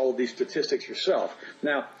vet all of these statistics yourself.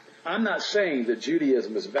 Now, I'm not saying that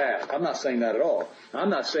Judaism is bad. I'm not saying that at all.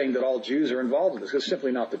 I'm not saying that all Jews are involved in this. It's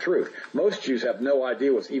simply not the truth. Most Jews have no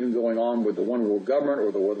idea what's even going on with the one world government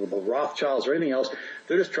or the Rothschilds or anything else.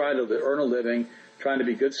 They're just trying to earn a living, trying to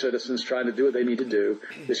be good citizens, trying to do what they need to do.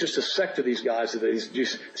 It's just a sect of these guys,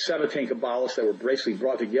 these Sabbatean Kabbalists that were basically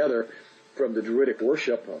brought together from the Druidic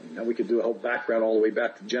worship. And we could do a whole background all the way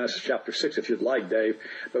back to Genesis chapter 6 if you'd like, Dave.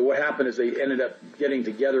 But what happened is they ended up getting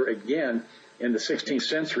together again in the 16th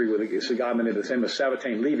century with a guy named the name of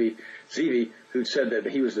Sabbatain Zevi, who said that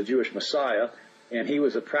he was the Jewish Messiah, and he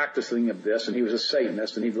was a practicing of this, and he was a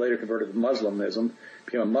Satanist, and he later converted to Muslimism,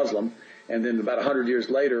 became a Muslim. And then about 100 years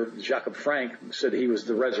later, Jacob Frank said he was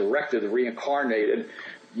the resurrected, the reincarnated,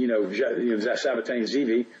 Sabbatain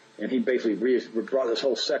Zevi, and he basically brought this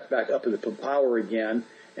whole sect back up to the power again.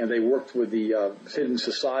 And they worked with the hidden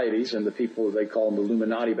societies and the people, they call them the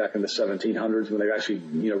Illuminati back in the 1700s when they actually,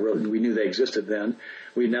 we knew they existed then.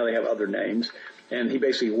 Now they have other names. And he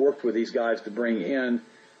basically worked with these guys to bring in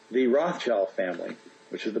the Rothschild family,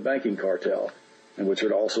 which is the banking cartel, and which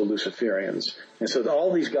are also Luciferians. And so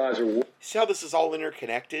all these guys are... See how this is all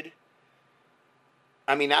interconnected?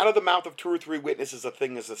 I mean, out of the mouth of two or three witnesses a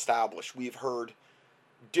thing is established. We've heard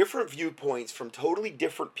different viewpoints from totally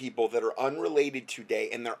different people that are unrelated today,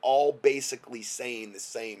 and they're all basically saying the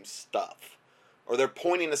same stuff. Or they're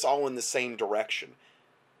pointing us all in the same direction.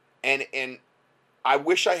 And I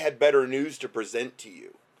wish I had better news to present to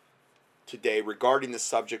you today regarding the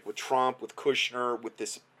subject with Trump, with Kushner, with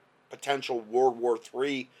this potential World War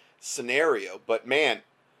III scenario. But man,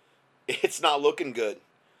 it's not looking good.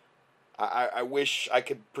 I wish I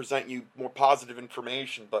could present you more positive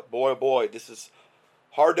information, but boy, oh boy, this is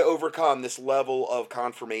hard to overcome, this level of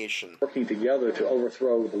confirmation. Working together to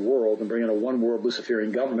overthrow the world and bring in a one-world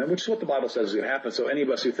Luciferian government, which is what the Bible says is going to happen. So any of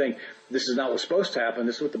us who think this is not what's supposed to happen,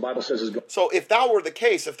 this is what the Bible says is going to happen. So if that were the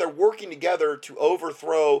case, if they're working together to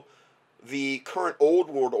overthrow the current old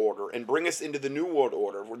world order and bring us into the new world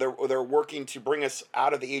order, where they're working to bring us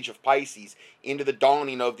out of the age of Pisces into the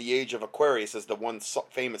dawning of the age of Aquarius, as the one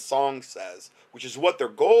famous song says, which is what their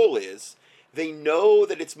goal is, they know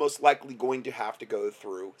that it's most likely going to have to go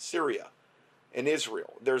through Syria and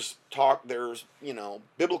Israel. There's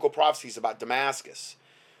biblical prophecies about Damascus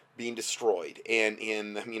being destroyed, and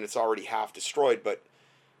it's already half destroyed, but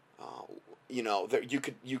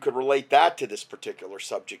you could relate that to this particular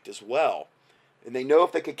subject as well. And they know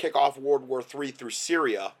if they could kick off World War III through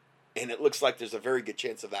Syria, and it looks like there's a very good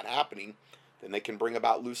chance of that happening, then they can bring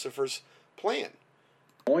about Lucifer's plan.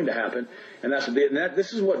 Going to happen, and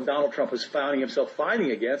this is what Donald Trump is finding himself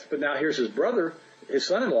fighting against. But now here's his brother, his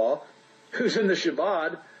son-in-law, who's in the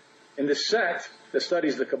Shabbat, in this sect that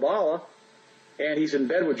studies the Kabbalah, and he's in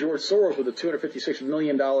bed with George Soros with a $256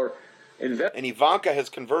 million investment. And Ivanka has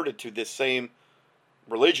converted to this same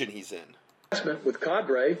religion he's in. Investment with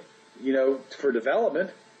Cadre, for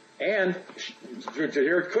development, and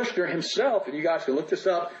Jared Kushner himself, and you guys can look this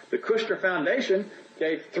up, the Kushner Foundation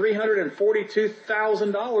gave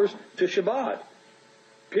 $342,000 to Shabbat.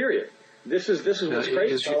 Period. This is what's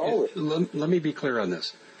crazy about all this. Let me be clear on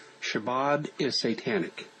this. Shabbat is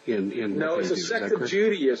satanic. No, it's a sect of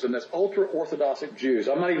Judaism that's ultra-Orthodox Jews.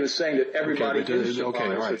 I'm not even saying that everybody is Shabbat.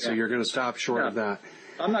 Okay, all right. So you're going to stop short of that.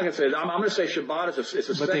 I'm not going to say that. I'm going to say Shabbat is a sect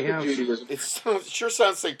of Judaism. It sure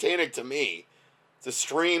sounds satanic to me. It's a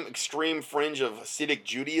extreme fringe of Hasidic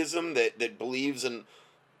Judaism that believes in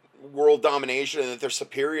world domination and that they're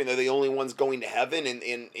superior and they're the only ones going to heaven,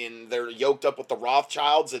 and they're yoked up with the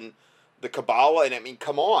Rothschilds and the Kabbalah. And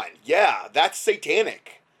come on. Yeah, that's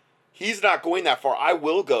satanic. He's not going that far. I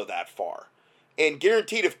will go that far. And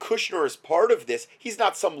guaranteed if Kushner is part of this, he's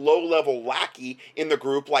not some low-level lackey in the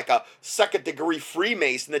group like a second-degree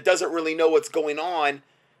Freemason that doesn't really know what's going on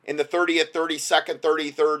in the 30th, 32nd,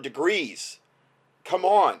 33rd degrees. Come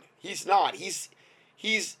on. He's not. He's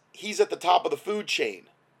at the top of the food chain.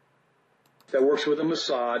 That works with the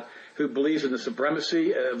Mossad, who believes in the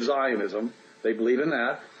supremacy of Zionism. They believe in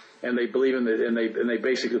that, and they believe in they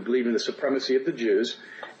basically believe in the supremacy of the Jews,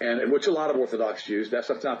 and which a lot of Orthodox Jews. That's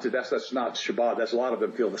not Shabbat. That's a lot of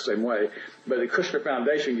them feel the same way. But the Kushner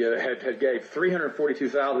Foundation gave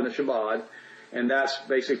 $342,000 to Shabbat, and that's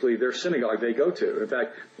basically their synagogue they go to. In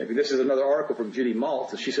fact, this is another article from Judy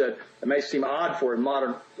Maltz, and she said it may seem odd for a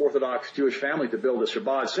modern Orthodox Jewish family to build a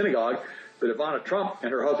Shabbat synagogue, but Ivana Trump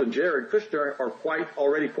and her husband Jared Kushner are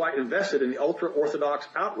already quite invested in the ultra-Orthodox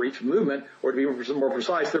outreach movement, or to be more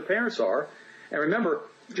precise, their parents are. And remember,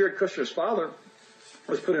 Jared Kushner's father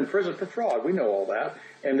was put in prison for fraud. We know all that.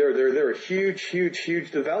 And they're a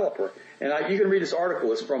huge developer. And you can read this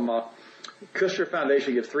article. It's from Kushner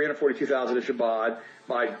Foundation gives $342,000 to Shabbat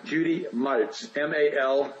by Judy Maltz,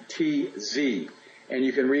 Maltz. And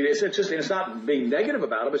you can read it. It's not being negative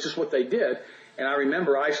about it, but it's just what they did. And I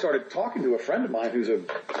remember I started talking to a friend of mine who's a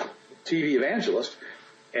TV evangelist,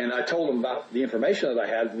 and I told him about the information that I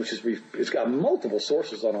had, which is it's got multiple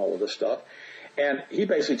sources on all of this stuff. And he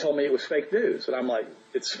basically told me it was fake news. And I'm like,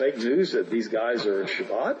 it's fake news that these guys are in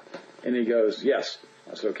Shabbat? And he goes, yes.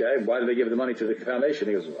 I said, okay. Why did they give the money to the foundation?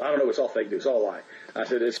 He goes, I don't know. It's all fake news. It's all a lie. I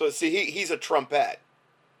said, So see, he's a trumpet.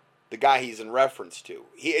 the guy he's in reference to.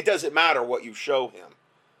 It doesn't matter what you show him,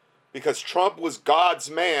 because Trump was God's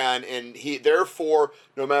man, and therefore,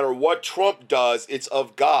 no matter what Trump does, it's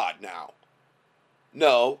of God now.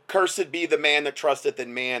 No, cursed be the man that trusteth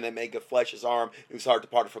in man, and maketh flesh his arm, whose heart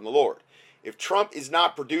departed from the Lord. If Trump is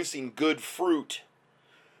not producing good fruit,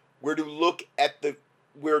 we're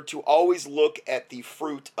to always look at the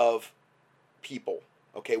fruit of people.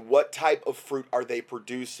 Okay, what type of fruit are they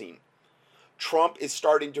producing? Trump is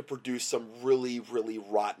starting to produce some really, really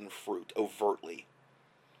rotten fruit overtly.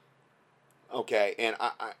 Okay, and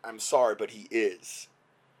I'm sorry, but he is.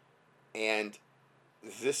 And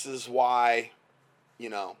this is why,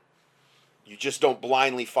 you just don't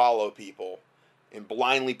blindly follow people and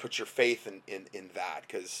blindly put your faith in that,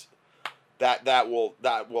 because that will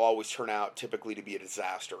always turn out typically to be a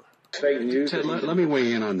disaster. Ted, let me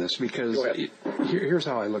weigh in on this, because here's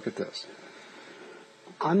how I look at this.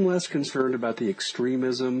 I'm less concerned about the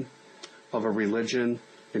extremism of a religion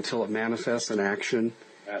until it manifests in action.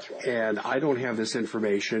 That's right. And I don't have this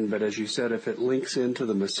information, but as you said, if it links into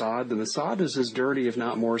the Mossad is as dirty, if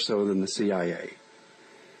not more so, than the CIA.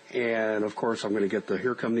 And, of course, I'm going to get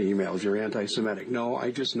here come the emails, you're anti-Semitic. No,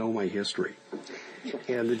 I just know my history.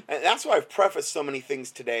 And that's why I've prefaced so many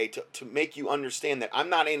things today to make you understand that I'm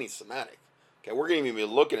not anti-Semitic. Okay, we're going to be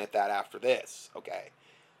looking at that after this, okay?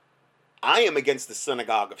 I am against the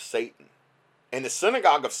synagogue of Satan. And the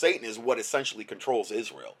synagogue of Satan is what essentially controls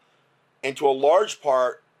Israel. And to a large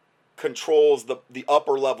part, controls the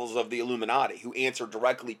upper levels of the Illuminati, who answer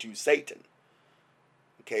directly to Satan.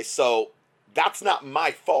 Okay, so that's not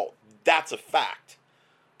my fault. That's a fact.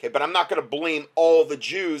 Okay, but I'm not going to blame all the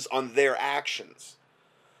Jews on their actions.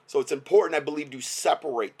 So it's important, I believe, to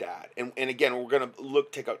separate that. And again, we're going to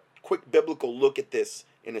take a quick biblical look at this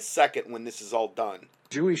in a second when this is all done.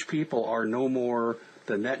 Jewish people are no more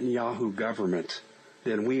the Netanyahu government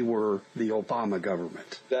than we were the Obama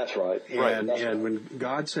government. That's right. And when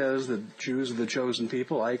God says the Jews are the chosen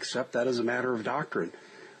people, I accept that as a matter of doctrine.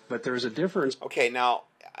 But there's a difference. Okay, now,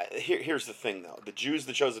 here's the thing, though. The Jews,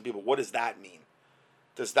 the chosen people, what does that mean?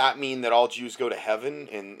 Does that mean that all Jews go to heaven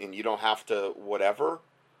and you don't have to whatever?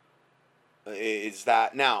 Is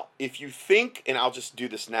that... Now, if you think, and I'll just do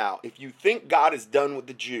this now, if you think God is done with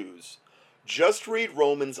the Jews, just read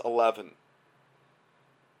Romans 11.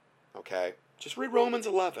 Okay? Just read Romans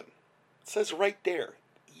 11. It says right there,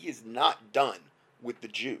 he is not done with the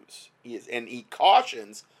Jews. And he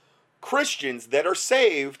cautions Christians that are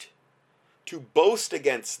saved to boast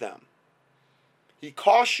against them. He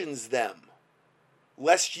cautions them,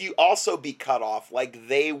 lest you also be cut off like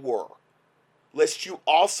they were. Lest you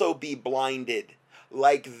also be blinded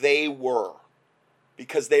like they were,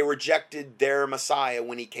 because they rejected their Messiah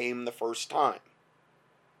when he came the first time.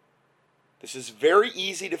 This is very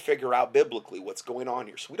easy to figure out biblically what's going on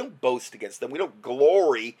here. So we don't boast against them. We don't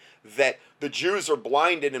glory that the Jews are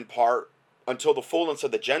blinded in part until the fullness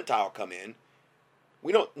of the Gentile come in.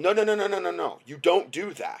 We don't, no. You don't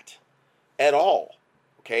do that at all.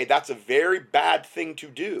 Okay, that's a very bad thing to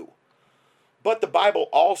do. But the Bible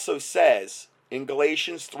also says in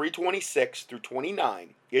Galatians 3:26 through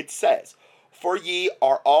 29, it says, "For ye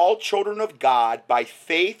are all children of God by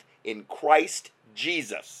faith in Christ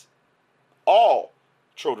Jesus." All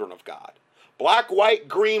children of God. Black, white,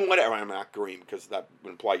 green, whatever. I'm not green because that would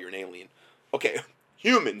imply you're an alien. Okay,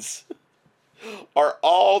 humans are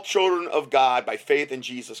all children of God by faith in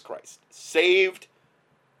Jesus Christ. Saved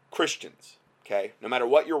Christians. Okay, no matter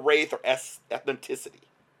what your race or ethnicity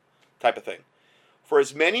type of thing. For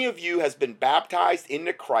as many of you has been baptized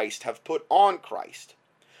into Christ have put on Christ.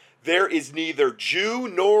 There is neither Jew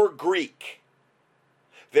nor Greek.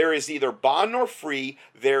 There is neither bond nor free.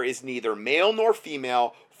 There is neither male nor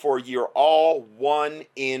female, for ye are all one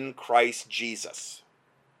in Christ Jesus.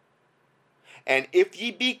 And if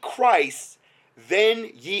ye be Christ,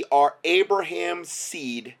 then ye are Abraham's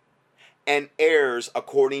seed and heirs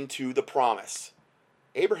according to the promise.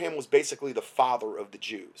 Abraham was basically the father of the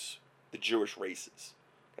Jews, the Jewish races.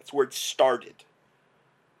 That's where it started.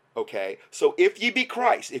 Okay, so if ye be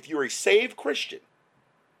Christ, if you're a saved Christian,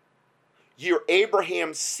 you're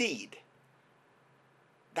Abraham's seed.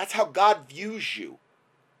 That's how God views you.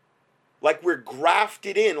 Like we're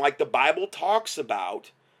grafted in, like the Bible talks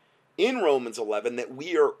about in Romans 11, that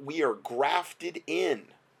we are grafted in. In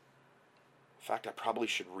fact, I probably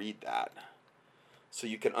should read that so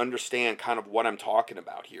you can understand kind of what I'm talking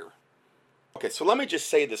about here. Okay, so let me just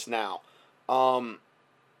say this now.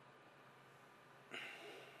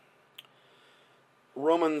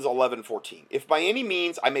 Romans 11:14. If by any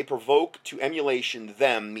means I may provoke to emulation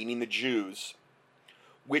them, meaning the Jews,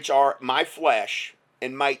 which are my flesh,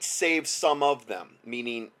 and might save some of them,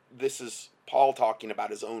 meaning this is Paul talking about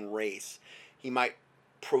his own race. He might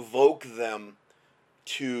provoke them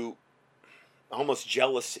to almost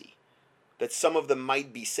jealousy, that some of them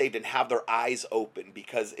might be saved and have their eyes open,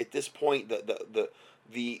 because at this point the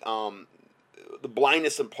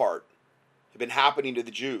blindness in part had been happening to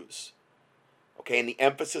the Jews. Okay, and the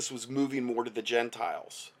emphasis was moving more to the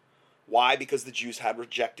Gentiles. Why? Because the Jews had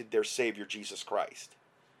rejected their Savior, Jesus Christ.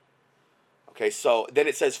 Okay, so then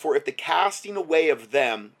it says, for if the casting away of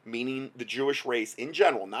them, meaning the Jewish race in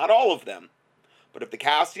general, not all of them, but if the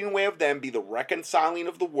casting away of them be the reconciling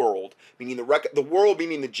of the world, meaning the world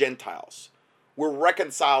meaning the Gentiles, we're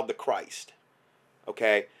reconciled to Christ.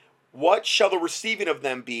 Okay, what shall the receiving of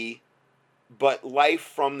them be but life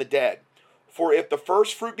from the dead? For if the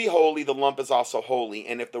first fruit be holy, the lump is also holy.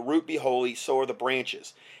 And if the root be holy, so are the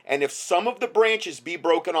branches. And if some of the branches be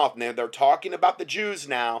broken off, now they're talking about the Jews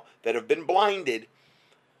now that have been blinded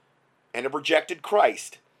and have rejected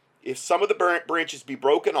Christ. If some of the branches be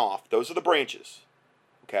broken off, those are the branches,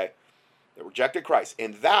 okay, that rejected Christ.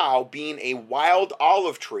 And thou, being a wild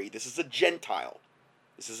olive tree, this is a Gentile,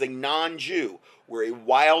 this is a non-Jew, we're a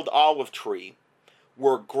wild olive tree,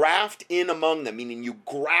 were grafted in among them, meaning you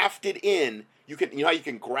grafted in. You know how you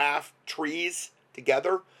can graft trees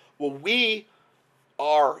together? Well, we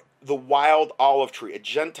are the wild olive tree. A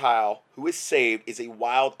Gentile who is saved is a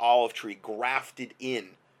wild olive tree grafted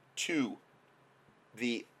in to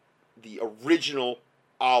the original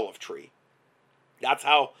olive tree. That's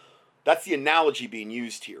the analogy being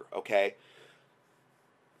used here, okay?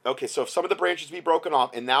 Okay, so if some of the branches be broken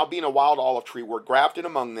off, and thou being a wild olive tree, were grafted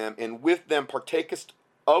among them, and with them partakest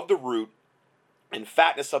of the root and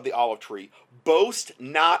fatness of the olive tree, boast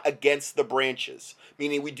not against the branches.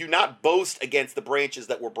 Meaning we do not boast against the branches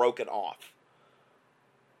that were broken off.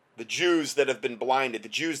 The Jews that have been blinded, the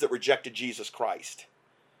Jews that rejected Jesus Christ.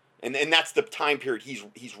 And that's the time period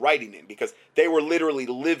he's writing in, because they were literally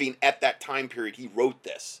living at that time period he wrote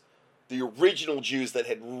this. The original Jews that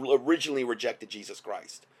had originally rejected Jesus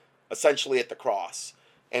Christ, essentially at the cross,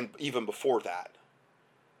 and even before that.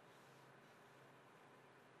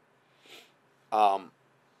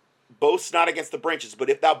 Boast not against the branches,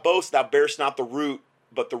 but if thou boast, thou bearest not the root,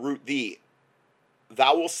 but the root thee.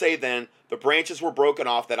 Thou wilt say then, the branches were broken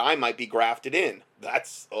off that I might be grafted in.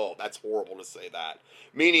 That's horrible to say that.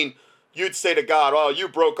 Meaning, you'd say to God, oh, you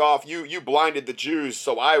broke off, you blinded the Jews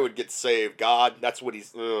so I would get saved, God. That's what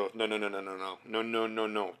he's, no.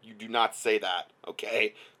 You do not say that,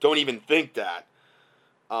 okay? Don't even think that.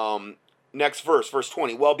 Next verse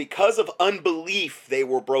 20. Well, because of unbelief, they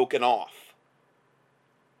were broken off.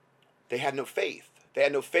 They had no faith. They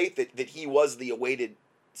had no faith that he was the awaited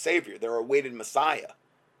Savior, their awaited Messiah.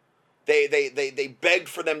 They begged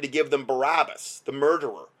for them to give them Barabbas, the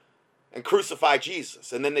murderer, and crucify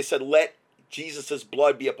Jesus. And then they said, let Jesus'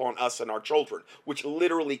 blood be upon us and our children, which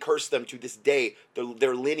literally cursed them to this day,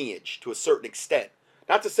 their lineage to a certain extent.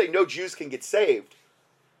 Not to say no Jews can get saved,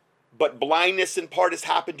 but blindness in part has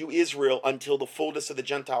happened to Israel until the fullness of the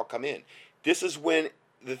Gentile come in. This is when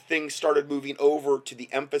the thing started moving over to the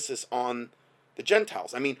emphasis on the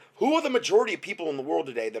Gentiles. I mean, who are the majority of people in the world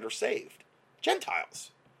today that are saved?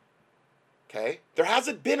 Gentiles. Okay? There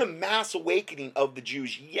hasn't been a mass awakening of the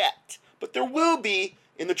Jews yet, but there will be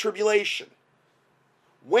in the tribulation.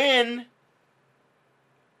 When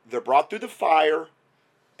they're brought through the fire,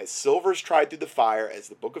 as silver is tried through the fire, as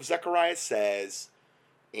the book of Zechariah says,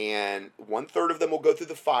 and 1/3 of them will go through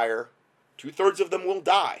the fire, 2/3 of them will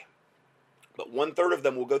die, but 1/3 of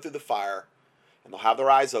them will go through the fire, and they'll have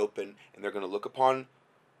their eyes open, and they're going to look upon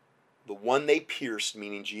the one they pierced,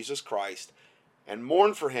 meaning Jesus Christ, and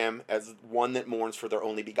mourn for him as one that mourns for their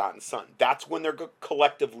only begotten son. That's when they're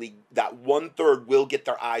collectively, that 1/3 will get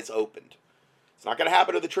their eyes opened. It's not going to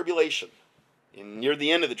happen to the tribulation, near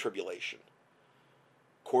the end of the tribulation.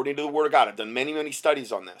 According to the Word of God, I've done many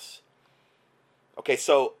studies on this. Okay,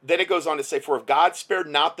 so then it goes on to say, for if God spared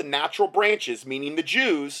not the natural branches, meaning the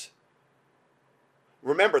Jews,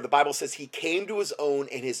 remember, the Bible says he came to his own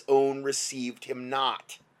and his own received him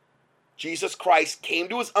not. Jesus Christ came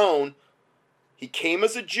to his own. He came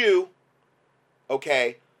as a Jew,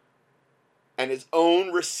 okay, and his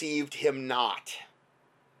own received him not.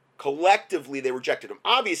 Collectively, they rejected him.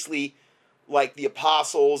 Obviously, like the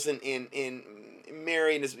apostles and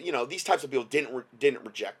Mary and his, these types of people didn't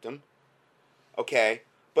reject him, okay,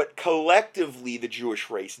 but collectively the Jewish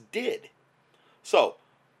race did. So,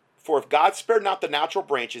 for if God spared not the natural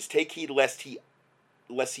branches, take heed lest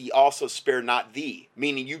he also spare not thee.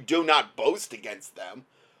 Meaning, you do not boast against them.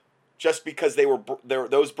 Just because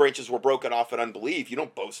those branches were broken off in unbelief, you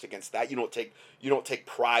don't boast against that. You don't take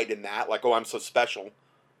pride in that. Like, oh, I'm so special.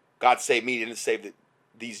 God saved me. He didn't save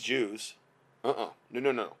these Jews.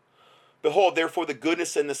 No. Behold, therefore, the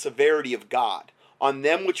goodness and the severity of God on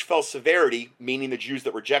them which fell severity, meaning the Jews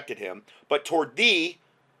that rejected him, but toward thee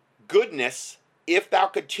goodness, if thou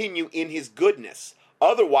continue in his goodness.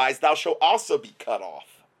 Otherwise thou shalt also be cut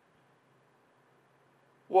off.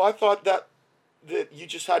 Well, I thought that you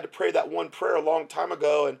just had to pray that one prayer a long time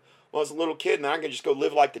ago and when I was a little kid, and I can just go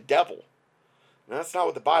live like the devil. And that's not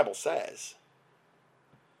what the Bible says.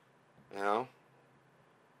 You know?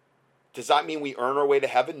 Does that mean we earn our way to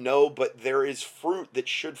heaven? No, but there is fruit that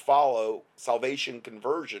should follow salvation,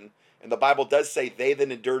 conversion. And the Bible does say, they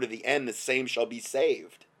that endure to the end, the same shall be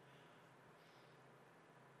saved.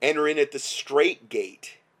 Enter in at the straight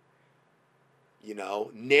gate. You know,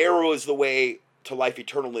 narrow is the way to life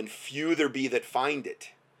eternal, and few there be that find it.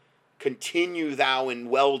 Continue thou in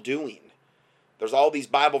well-doing. There's all these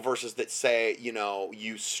Bible verses that say, you know,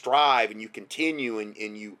 you strive and you continue and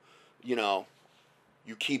you know,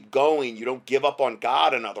 you keep going. You don't give up on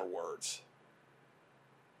God, in other words.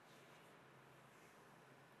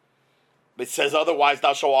 It says, otherwise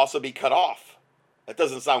thou shalt also be cut off. That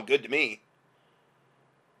doesn't sound good to me.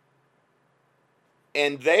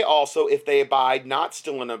 And they also, if they abide not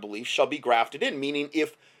still in unbelief, shall be grafted in. Meaning,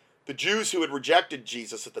 if the Jews who had rejected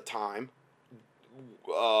Jesus at the time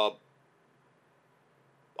all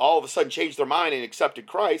of a sudden changed their mind and accepted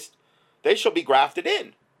Christ, they shall be grafted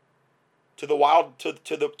in to the wild,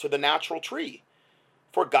 to the natural tree.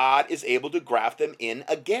 For God is able to graft them in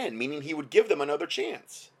again, meaning he would give them another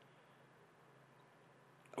chance.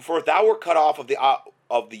 For if thou were cut off of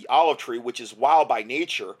the olive tree, which is wild by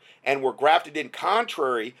nature, and were grafted in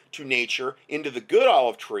contrary to nature into the good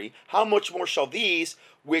olive tree, how much more shall these,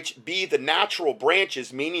 which be the natural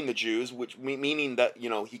branches, meaning the Jews, which meaning that, you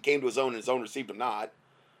know, he came to his own and his own received him not,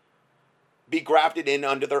 be grafted in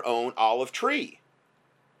under their own olive tree?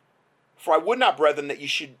 For I would not, brethren,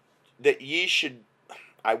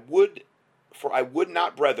 I would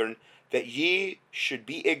not, brethren, that ye should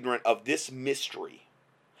be ignorant of this mystery,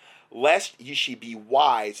 lest ye should be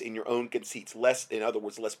wise in your own conceits, lest, in other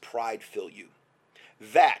words, lest pride fill you.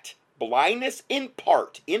 That blindness in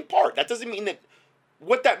part, that doesn't mean that,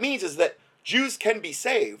 what that means is that Jews can be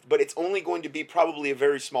saved, but it's only going to be probably a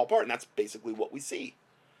very small part, and that's basically what we see.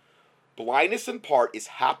 Blindness in part is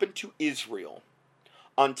happened to Israel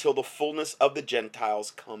until the fullness of the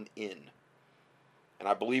Gentiles come in. And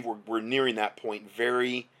I believe we're nearing that point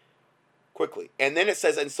very quickly. And then it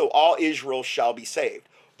says, and so all Israel shall be saved.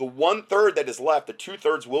 The 1/3 that is left, the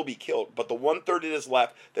 2/3 will be killed, but the 1/3 that is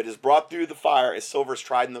left, that is brought through the fire as silver is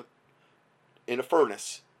tried in a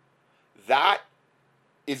furnace, that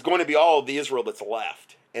is going to be all of the Israel that's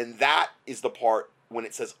left. And that is the part when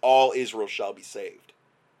it says all Israel shall be saved.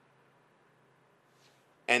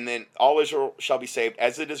 And then all Israel shall be saved,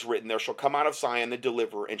 as it is written, there shall come out of Zion the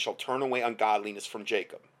deliverer, and shall turn away ungodliness from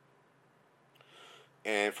Jacob.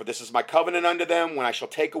 And for this is my covenant unto them, when I shall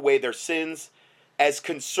take away their sins. As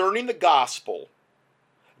concerning the gospel,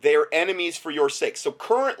 they are enemies for your sake. So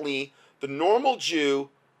currently, the normal Jew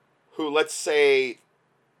who, let's say,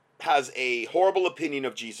 has a horrible opinion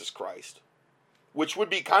of Jesus Christ, which would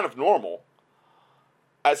be kind of normal,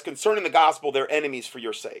 as concerning the gospel, they're enemies for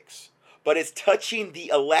your sakes. But as touching the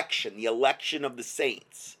election of the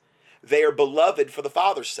saints, they are beloved for the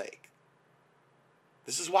Father's sake.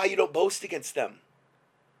 This is why you don't boast against them.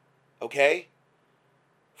 Okay?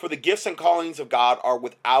 For the gifts and callings of God are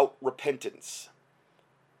without repentance.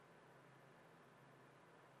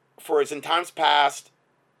 For as in times past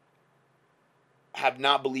have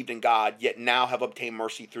not believed in God, yet now have obtained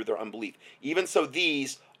mercy through their unbelief. Even so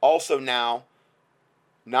these also now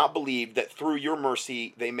not believed, that through your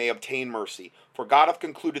mercy they may obtain mercy. For God hath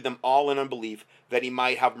concluded them all in unbelief, that he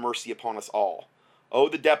might have mercy upon us all. Oh,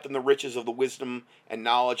 the depth and the riches of the wisdom and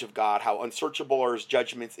knowledge of God, how unsearchable are his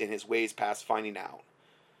judgments and his ways past finding out.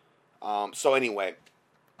 So anyway,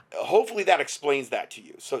 hopefully that explains that to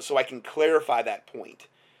you, so I can clarify that point.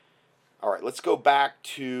 All right, let's go back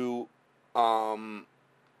to the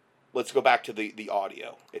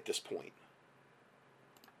audio at this point.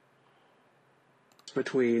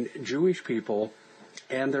 Between Jewish people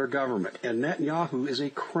and their government. And Netanyahu is a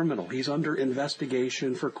criminal. He's under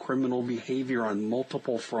investigation for criminal behavior on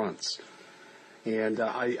multiple fronts. And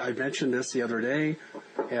I mentioned this the other day,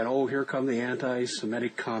 and here come the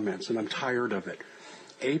anti-Semitic comments, and I'm tired of it.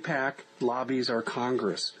 AIPAC lobbies our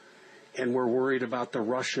Congress, and we're worried about the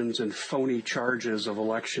Russians and phony charges of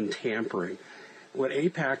election tampering. What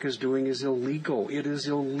AIPAC is doing is illegal. It is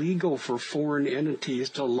illegal for foreign entities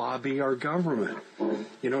to lobby our government.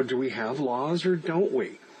 You know, do we have laws or don't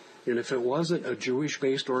we? And if it wasn't a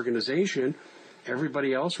Jewish-based organization,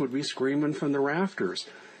 Everybody else would be screaming from the rafters.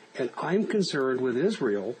 And I'm concerned with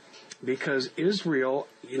Israel because Israel,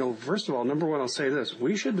 first of all, number one, I'll say this.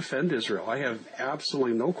 We should defend Israel. I have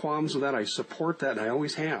absolutely no qualms with that. I support that, and I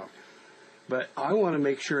always have. But I want to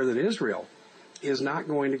make sure that Israel is not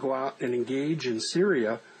going to go out and engage in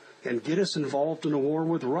Syria and get us involved in a war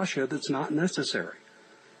with Russia that's not necessary.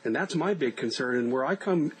 And that's my big concern. And where I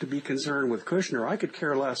come to be concerned with Kushner, I could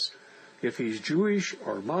care less if he's Jewish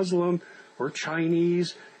or Muslim or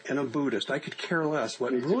Chinese and a Buddhist. I could care less.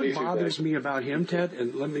 What really bothers me about him, Ted,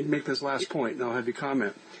 and let me make this last point, and I'll have you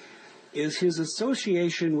comment, is his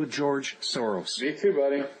association with George Soros. Me too,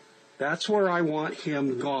 buddy. That's where I want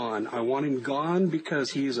him gone. I want him gone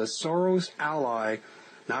because he's a Soros ally,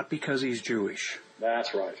 not because he's Jewish.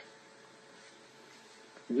 That's right.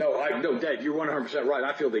 No, Dave, you're 100% right.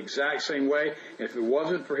 I feel the exact same way. And if it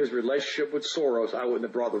wasn't for his relationship with Soros, I wouldn't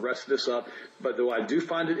have brought the rest of this up. But though I do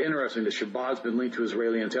find it interesting that Shabazz been linked to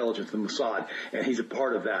Israeli intelligence, the Mossad, and he's a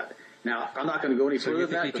part of that. Now, I'm not going to go any further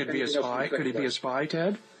than that. So you think he could be a spy? Could he be a spy,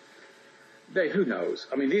 Ted? Dave, who knows?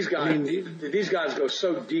 I mean, these guys go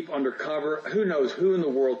so deep undercover. Who knows who in the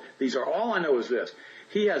world? These are, all I know is this.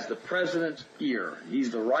 He has the president's ear.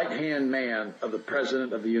 He's the right-hand man of the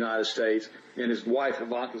president of the United States, and his wife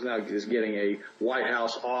Ivanka now is getting a White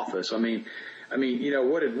House office. I mean,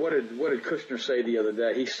 what did Kushner say the other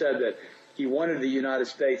day? He said that he wanted the United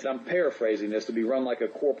States. I'm paraphrasing this, to be run like a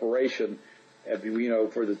corporation,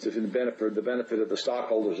 for the benefit of the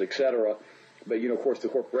stockholders, et cetera. But, of course, the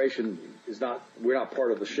corporation we're not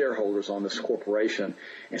part of the shareholders on this corporation.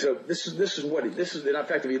 And so this is, and in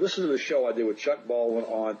fact, if you listen to the show I did with Chuck Baldwin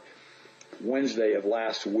on Wednesday of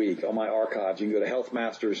last week on my archives, you can go to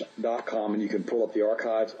healthmasters.com and you can pull up the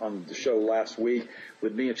archives on the show last week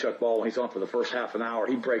with me and Chuck Baldwin. He's on for the first half an hour.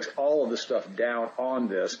 He breaks all of this stuff down on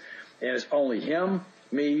this. And it's only him,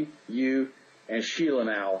 me, you, and Sheila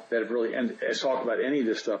now that have really talked about any of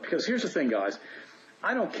this stuff. Because here's the thing, guys.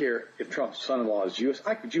 I don't care if Trump's son-in-law is Jewish.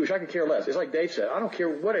 I could care less. It's like Dave said. I don't care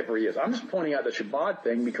whatever he is. I'm just pointing out the Shabbat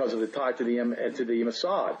thing because of the tie to the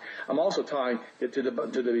Mossad. I'm also tying it to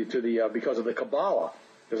the because of the Kabbalah,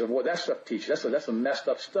 because of what that stuff teaches. That's some messed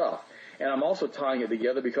up stuff. And I'm also tying it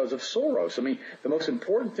together because of Soros. I mean, the most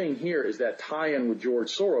important thing here is that tie-in with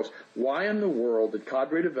George Soros. Why in the world did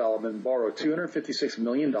Cadre Development borrow $256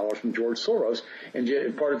 million from George Soros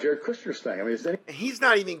and part of Jared Kushner's thing? I mean, he's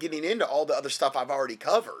not even getting into all the other stuff I've already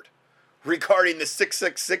covered regarding the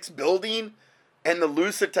 666 building and the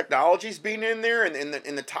Lucid Technologies being in there and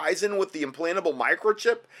the ties in with the implantable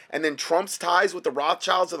microchip and then Trump's ties with the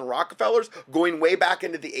Rothschilds and the Rockefellers going way back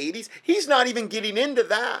into the 80s. He's not even getting into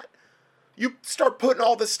that. You start putting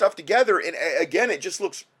all this stuff together, and again, it just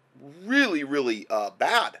looks really, really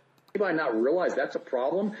bad. Anybody not realize that's a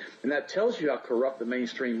problem? And that tells you how corrupt the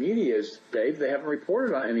mainstream media is, Dave. They haven't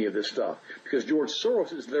reported on any of this stuff because George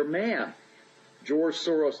Soros is their man. George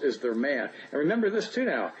Soros is their man. And remember this, too,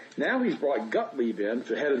 now. Now he's brought Gottlieb in,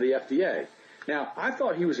 the head of the FDA. Now, I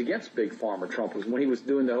thought he was against Big Pharma. Trump was, when he was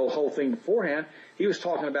doing the whole thing beforehand, he was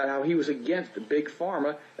talking about how he was against Big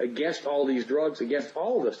Pharma, against all these drugs, against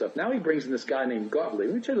all of this stuff. Now he brings in this guy named Gottlieb.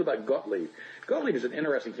 Let me tell you about Gottlieb. Gottlieb is an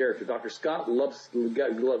interesting character. Dr. Scott loves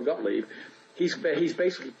Gottlieb. He's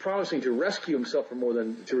basically promising to rescue himself to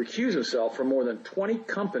recuse himself from more than 20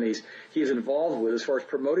 companies he is involved with as far as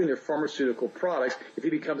promoting their pharmaceutical products if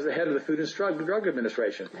he becomes the head of the Food and Drug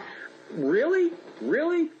Administration. Really?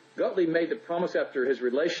 Really? Gottlieb made the promise after his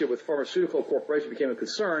relationship with pharmaceutical corporations became a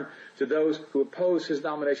concern to those who opposed his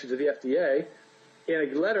nomination to the FDA.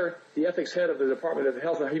 In a letter, the ethics head of the Department of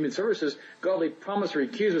Health and Human Services, Gottlieb promised to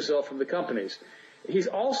recuse himself from the companies. He's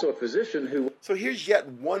also a physician who... So here's yet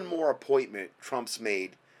one more appointment Trump's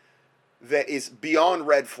made that is beyond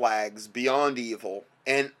red flags, beyond evil.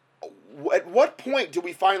 And at what point do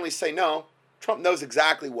we finally say, no, Trump knows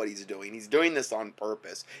exactly what he's doing. He's doing this on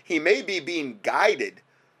purpose. He may be being guided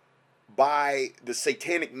by the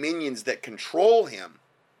satanic minions that control him.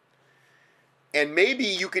 And maybe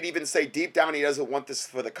you could even say deep down he doesn't want this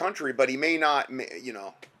for the country, but he may not,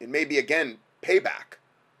 it may be, again, payback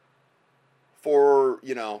for,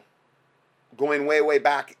 going way, way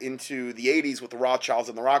back into the 80s with the Rothschilds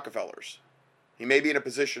and the Rockefellers. He may be in a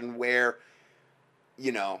position where,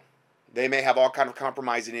 they may have all kind of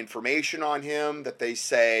compromising information on him that they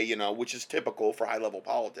say, which is typical for high-level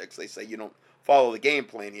politics. They say, you don't follow the game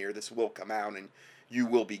plan here, this will come out and you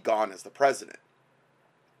will be gone as the president.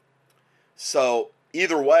 So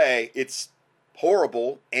either way, it's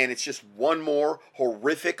horrible, and it's just one more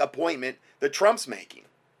horrific appointment that Trump's making.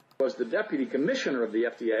 was the deputy commissioner of the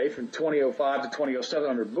FDA from 2005 to 2007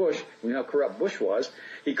 under Bush. We know how corrupt Bush was.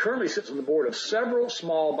 He currently sits on the board of several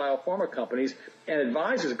small biopharma companies and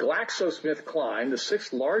advises GlaxoSmithKline, the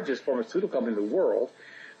sixth largest pharmaceutical company in the world.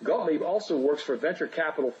 Gottlieb also works for venture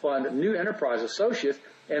capital fund New Enterprise Associates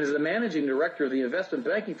and is the managing director of the investment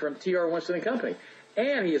banking firm T.R. Winston & Company.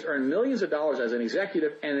 And he has earned millions of dollars as an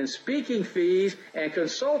executive and in speaking fees and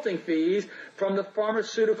consulting fees from the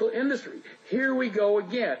pharmaceutical industry. Here we go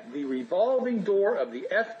again, the revolving door of the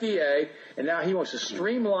FDA, and now he wants to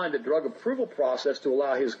streamline the drug approval process to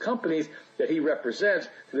allow his companies that he represents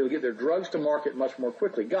to be able to get their drugs to market much more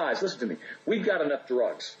quickly. Guys, listen to me. We've got enough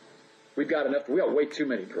drugs. We got way too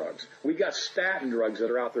many drugs. We got statin drugs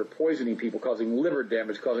that are out there poisoning people, causing liver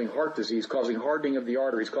damage, causing heart disease, causing hardening of the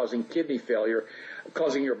arteries, causing kidney failure,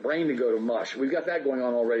 causing your brain to go to mush. We've got that going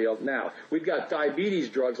on already now. We've got diabetes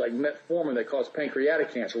drugs like metformin that cause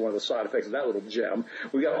pancreatic cancer, one of the side effects of that little gem.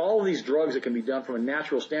 We've got all of these drugs that can be done from a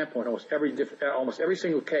natural standpoint. Almost every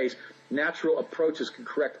single case, natural approaches can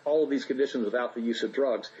correct all of these conditions without the use of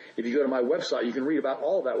drugs. If you go to my website, you can read about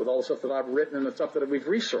all of that with all the stuff that I've written and the stuff that we've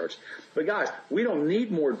researched. But guys, we don't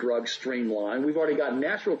need more drugs streamlined. We've already got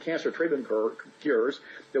natural cancer treatment cures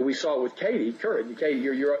that we saw with Katie. Katie,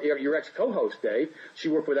 your ex-co-host, Dave, she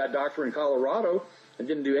worked with that doctor in Colorado and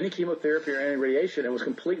didn't do any chemotherapy or any radiation and was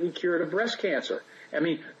completely cured of breast cancer. I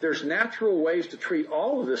mean, there's natural ways to treat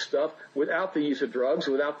all of this stuff without the use of drugs,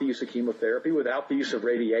 without the use of chemotherapy, without the use of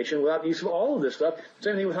radiation, without the use of all of this stuff.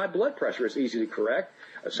 Same thing with high blood pressure. It's easy to correct.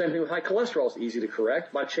 Same thing with high cholesterol. It's easy to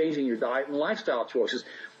correct by changing your diet and lifestyle choices.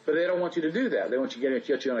 But they don't want you to do that. They want you to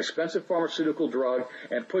get you an expensive pharmaceutical drug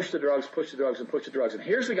and push the drugs. And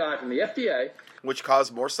here's the guy from the FDA. Which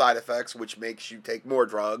cause more side effects, which makes you take more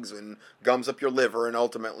drugs and gums up your liver, and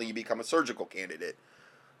ultimately you become a surgical candidate.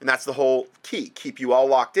 And that's the whole key, keep you all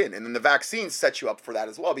locked in. And then the vaccines set you up for that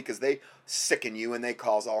as well, because they sicken you and they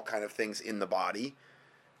cause all kind of things in the body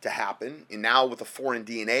to happen. And now with the foreign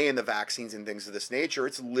DNA in the vaccines and things of this nature,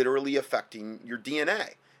 it's literally affecting your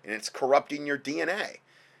DNA, and it's corrupting your DNA.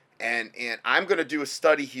 And I'm going to do a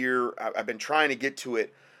study here. I've been trying to get to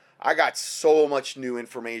it. I got so much new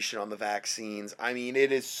information on the vaccines. I mean,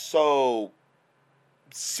 it is so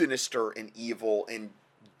sinister and evil and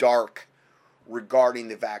dark regarding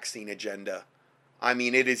the vaccine agenda. I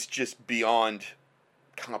mean, it is just beyond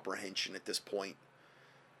comprehension at this point.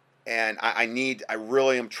 And I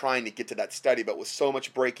really am trying to get to that study, but with so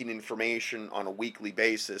much breaking information on a weekly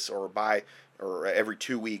basis or every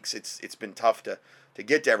 2 weeks, it's been tough to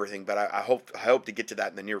get to everything. But I hope to get to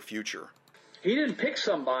that in the near future. He didn't pick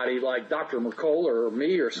somebody like Dr. Mercola or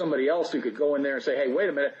me or somebody else who could go in there and say, hey, wait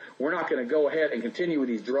a minute, we're not going to go ahead and continue with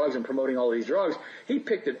these drugs and promoting all of these drugs. He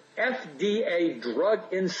picked an FDA drug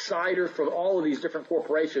insider from all of these different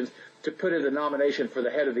corporations to put in the nomination for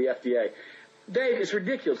the head of the FDA. Dave, it's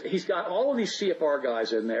ridiculous. He's got all of these CFR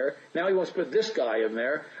guys in there. Now he wants to put this guy in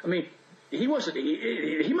there. I mean, he must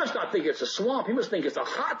not think it's a swamp. He must think it's a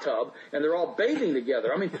hot tub, and they're all bathing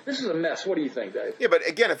together. I mean, this is a mess. What do you think, Dave? Yeah, but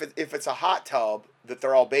again, if it's a hot tub that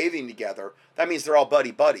they're all bathing together, that means they're all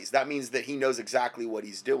buddies. That means that he knows exactly what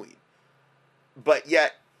he's doing. But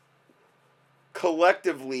yet,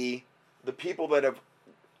 collectively, the people that have,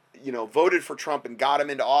 voted for Trump and got him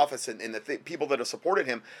into office, and the people that have supported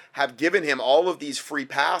him have given him all of these free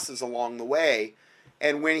passes along the way.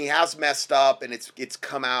 And when he has messed up and it's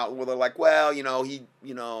come out where they're like, well, he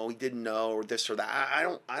didn't know, or this or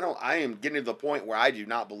that. I am getting to the point where I do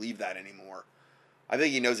not believe that anymore. I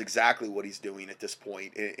think he knows exactly what he's doing at this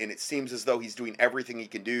point, and it seems as though he's doing everything he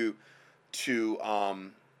can do to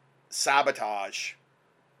sabotage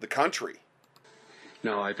the country.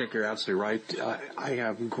 No, I think you're absolutely right. I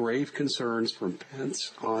have grave concerns from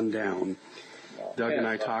Pence on down. Doug and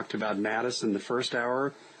I talked about Madison the first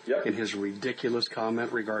hour. Yep. In his ridiculous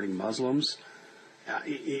comment regarding Muslims.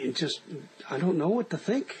 I don't know what to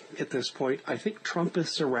think at this point. I think Trump is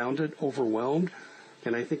surrounded, overwhelmed,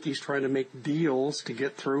 and I think he's trying to make deals to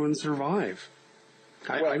get through and survive.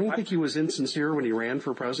 I don't think he was insincere when he ran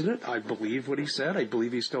for president. I believe what he said. I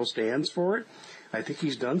believe he still stands for it. I think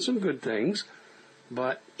he's done some good things,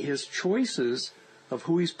 but his choices of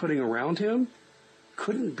who he's putting around him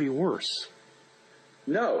couldn't be worse.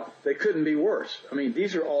 No, they couldn't be worse. I mean,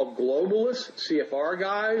 these are all globalists, CFR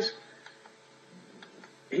guys.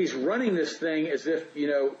 He's running this thing as if,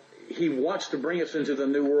 he wants to bring us into the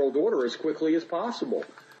New World Order as quickly as possible.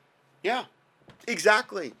 Yeah,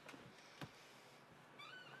 exactly.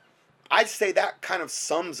 I'd say that kind of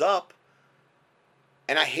sums up,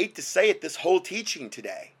 and I hate to say it, this whole teaching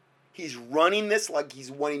today. He's running this like he's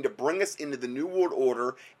wanting to bring us into the New World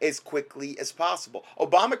Order as quickly as possible.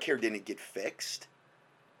 Obamacare didn't get fixed.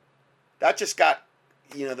 That just got,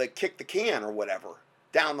 they kicked the can or whatever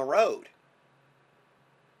down the road.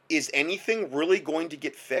 Is anything really going to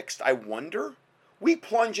get fixed? I wonder. We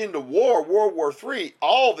plunge into World War III,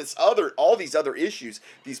 all these other issues,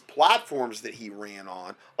 these platforms that he ran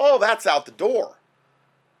on, that's out the door.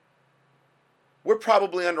 We're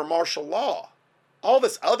probably under martial law. All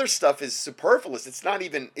this other stuff is superfluous. It's not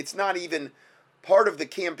even part of the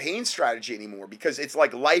campaign strategy anymore because it's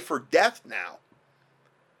like life or death now.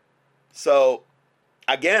 So,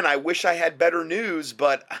 again, I wish I had better news,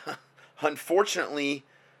 but unfortunately,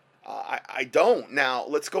 I don't. Now,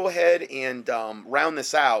 let's go ahead and round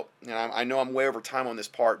this out. And I know I'm way over time on this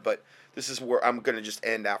part, but this is where I'm going to just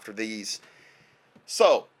end after these.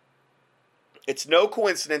 So, it's no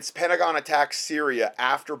coincidence Pentagon attacks Syria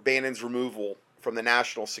after Bannon's removal from the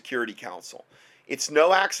National Security Council. It's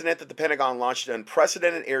no accident that the Pentagon launched an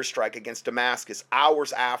unprecedented airstrike against Damascus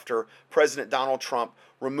hours after President Donald Trump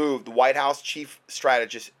removed the White House chief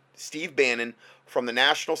strategist Steve Bannon from the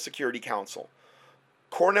National Security Council.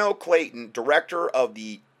 Cornell Clayton, director of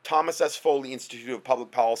the Thomas S. Foley Institute of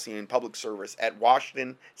Public Policy and Public Service at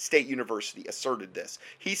Washington State University, asserted this.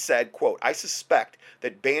 He said, quote, "I suspect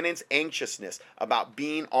that Bannon's anxiousness about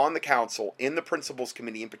being on the council, in the Principals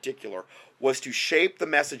Committee in particular, was to shape the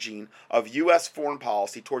messaging of U.S. foreign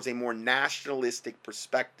policy towards a more nationalistic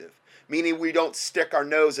perspective, meaning we don't stick our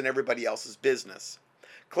nose in everybody else's business."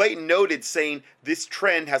 Clayton noted, saying this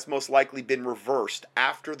trend has most likely been reversed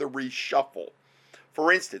after the reshuffle.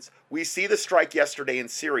 For instance, we see the strike yesterday in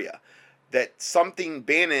Syria, that something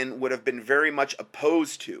Bannon would have been very much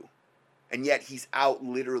opposed to, and yet he's out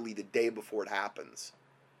literally the day before it happens.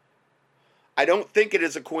 I don't think it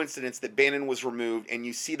is a coincidence that Bannon was removed, and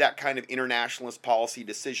you see that kind of internationalist policy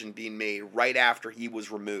decision being made right after he was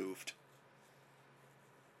removed.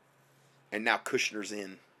 And now Kushner's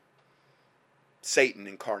in. Satan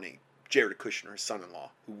incarnate, Jared Kushner, his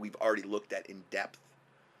son-in-law, who we've already looked at in depth.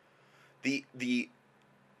 The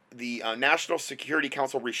National Security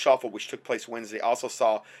Council reshuffle, which took place Wednesday, also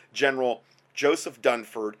saw General Joseph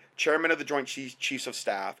Dunford, chairman of the Joint Chiefs of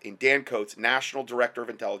Staff, and Dan Coats, National Director of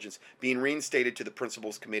Intelligence, being reinstated to the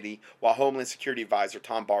Principals Committee, while Homeland Security Advisor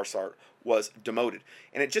Tom Barsart was demoted.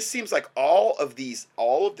 And it just seems like all of this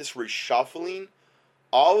reshuffling,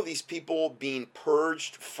 all of these people being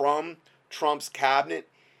purged from Trump's cabinet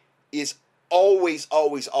is always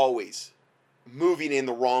moving in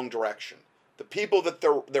the wrong direction. The people that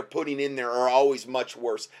they're putting in there are always much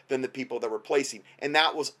worse than the people they're replacing. And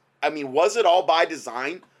that was it all by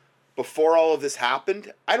design before all of this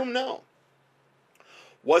happened? I don't know.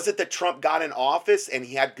 Was it that Trump got in office and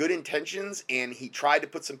he had good intentions and he tried to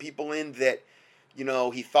put some people in that,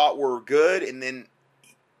 he thought were good, and then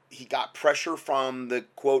he got pressure from the,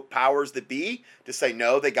 quote, powers that be to say,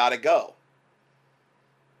 no, they got to go?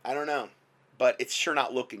 I don't know. But it's sure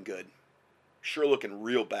not looking good. Sure looking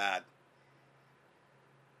real bad.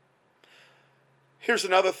 Here's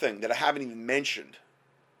another thing that I haven't even mentioned.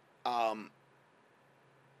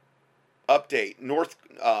 Update.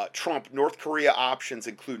 Trump, North Korea options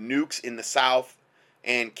include nukes in the South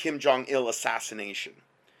and Kim Jong-il assassination.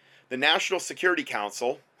 The National Security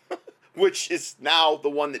Council, which is now the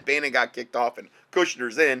one that Bannon got kicked off and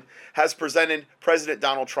Kushner's in, has presented President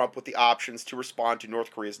Donald Trump with the options to respond to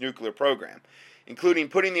North Korea's nuclear program, including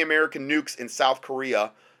putting the American nukes in South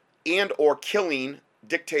Korea and or killing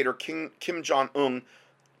dictator Kim Jong-un,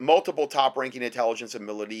 multiple top-ranking intelligence and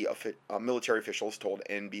military officials told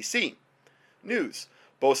NBC News.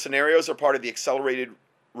 Both scenarios are part of the accelerated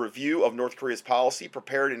review of North Korea's policy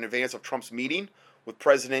prepared in advance of Trump's meeting with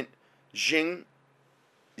President Xi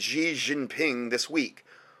Jinping this week.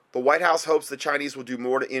 The White House hopes the Chinese will do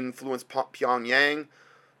more to influence Pyongyang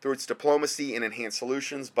through its diplomacy and enhance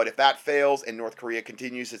solutions, but if that fails and North Korea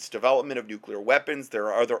continues its development of nuclear weapons,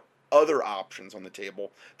 there are other options on the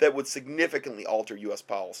table that would significantly alter U.S.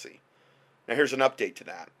 policy. Now here's an update to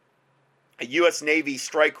that. A U.S. Navy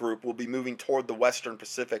strike group will be moving toward the western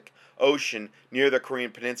Pacific Ocean near the Korean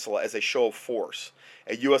Peninsula as a show of force.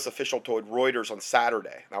 A U.S. official told Reuters on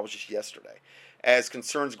Saturday, that was just yesterday, as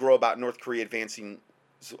concerns grow about North Korea advancing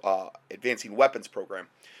weapons program.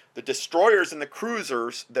 The destroyers and the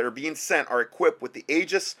cruisers that are being sent are equipped with the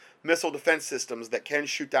Aegis missile defense systems that can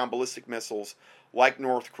shoot down ballistic missiles like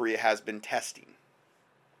North Korea has been testing.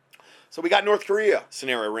 So we got North Korea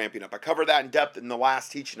scenario ramping up. I covered that in depth in the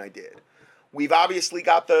last teaching I did. We've obviously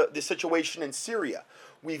got the situation in Syria.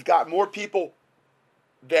 We've got more people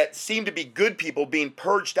that seem to be good people being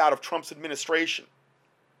purged out of Trump's administration,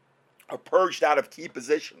 or purged out of key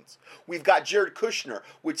positions. We've got Jared Kushner,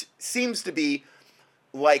 which seems to be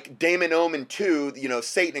like Daemon Omen 2,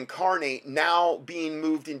 Satan incarnate, now being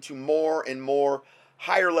moved into more and more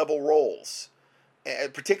higher level roles,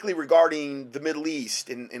 particularly regarding the Middle East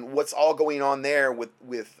and what's all going on there with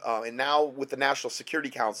and now with the National Security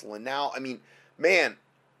Council. And now, man,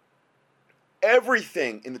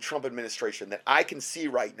 everything in the Trump administration that I can see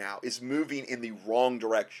right now is moving in the wrong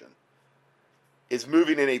direction. Is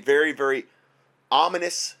moving in a very, very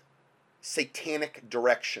ominous, satanic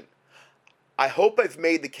direction. I hope I've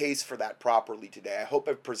made the case for that properly today. I hope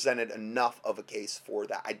I've presented enough of a case for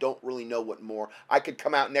that. I don't really know what more. I could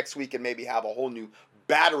come out next week and maybe have a whole new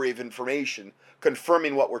battery of information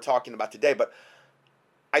confirming what we're talking about today. But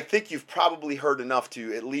I think you've probably heard enough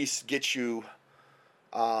to at least get you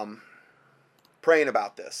praying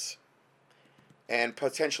about this and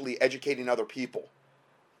potentially educating other people.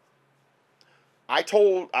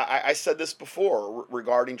 I said this before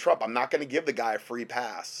regarding Trump. I'm not going to give the guy a free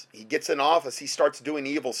pass. He gets in office. He starts doing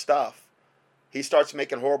evil stuff. He starts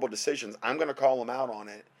making horrible decisions. I'm going to call him out on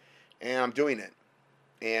it. And I'm doing it.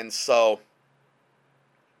 And so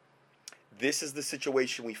this is the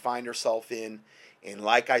situation we find ourselves in. And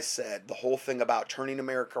like I said, the whole thing about turning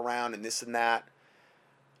America around and this and that,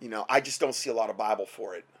 I just don't see a lot of Bible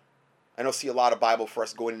for it. I don't see a lot of Bible for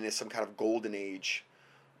us going into some kind of golden age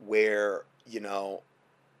where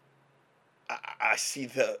I see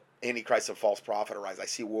the Antichrist and false prophet arise. I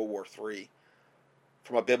see World War III.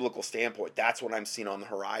 From a biblical standpoint, that's what I'm seeing on the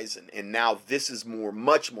horizon. And now this is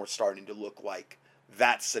much more starting to look like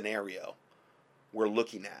that scenario we're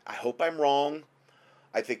looking at. I hope I'm wrong.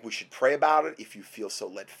 I think we should pray about it. If you feel so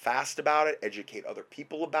led fast about it, educate other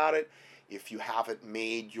people about it. If you haven't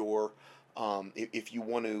made your, if you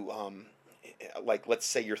want to, like, let's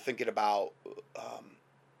say you're thinking about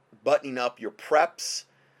buttoning up your preps,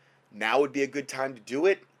 now would be a good time to do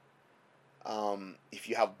it. If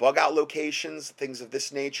you have bug out locations, things of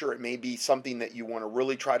this nature, it may be something that you want to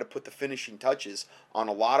really try to put the finishing touches on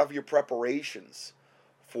a lot of your preparations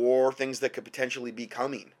for things that could potentially be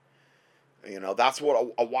coming. That's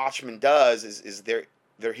what a watchman does, is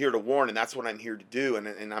they're here to warn, and that's what I'm here to do.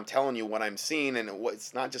 And I'm telling you what I'm seeing, and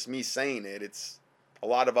it's not just me saying it, it's a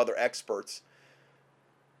lot of other experts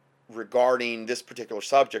regarding this particular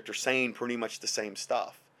subject are saying pretty much the same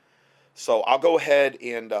stuff. So I'll go ahead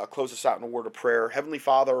and close this out in a word of prayer. Heavenly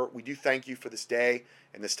Father, we do thank you for this day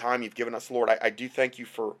and this time you've given us, Lord. I do thank you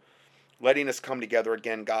for letting us come together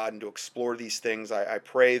again, God, and to explore these things. I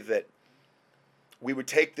pray that we would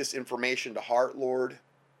take this information to heart, Lord.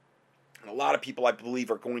 And a lot of people, I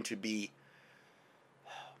believe, are going to be,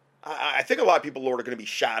 I think a lot of people, Lord, are going to be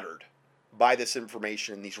shattered by this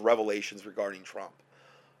information, these revelations regarding Trump.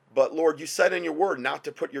 But Lord, you said in your word not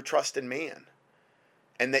to put your trust in man,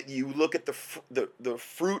 and that you look at the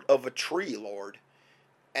fruit of a tree, Lord.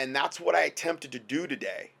 And that's what I attempted to do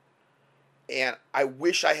today. And I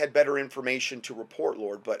wish I had better information to report,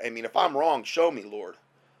 Lord. But if I'm wrong, show me, Lord.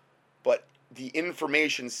 But the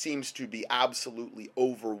information seems to be absolutely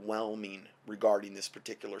overwhelming regarding this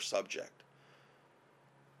particular subject.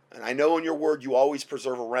 And I know in your word you always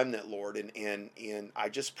preserve a remnant, Lord. And I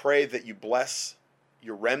just pray that you bless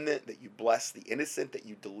your remnant, that you bless the innocent, that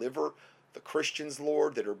you deliver the Christians,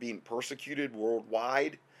 Lord, that are being persecuted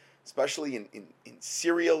worldwide, especially in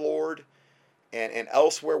Syria, Lord, and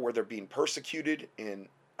elsewhere where they're being persecuted, and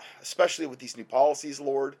especially with these new policies,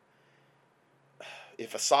 Lord.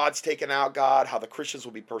 If Assad's taken out, God, how the Christians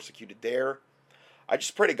will be persecuted there. I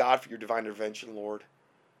just pray to God for your divine intervention, Lord.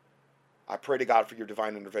 I pray to God for your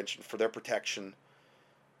divine intervention, for their protection.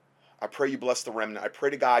 I pray you bless the remnant. I pray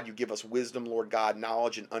to God you give us wisdom, Lord God,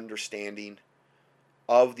 knowledge and understanding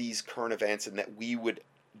of these current events, and that we would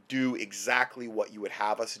do exactly what you would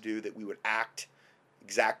have us do, that we would act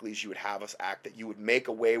exactly as you would have us act, that you would make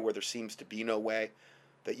a way where there seems to be no way,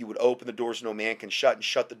 that you would open the doors no man can shut and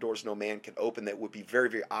shut the doors no man can open, that would be very,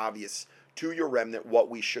 very obvious to your remnant what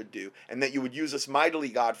we should do, and that you would use us mightily,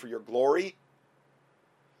 God, for your glory,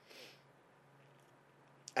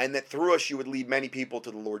 and that through us you would lead many people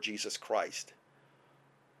to the Lord Jesus Christ.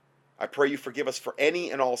 I pray you forgive us for any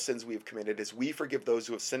and all sins we have committed, as we forgive those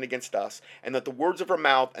who have sinned against us, and that the words of our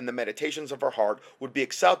mouth and the meditations of our heart would be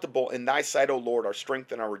acceptable in thy sight, O Lord, our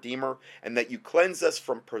strength and our Redeemer, and that you cleanse us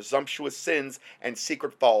from presumptuous sins and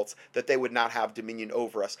secret faults, that they would not have dominion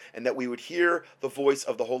over us, and that we would hear the voice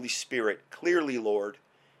of the Holy Spirit clearly, Lord,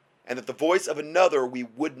 and that the voice of another we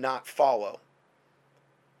would not follow.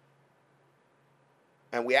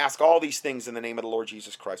 And we ask all these things in the name of the Lord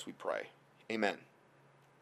Jesus Christ, we pray. Amen.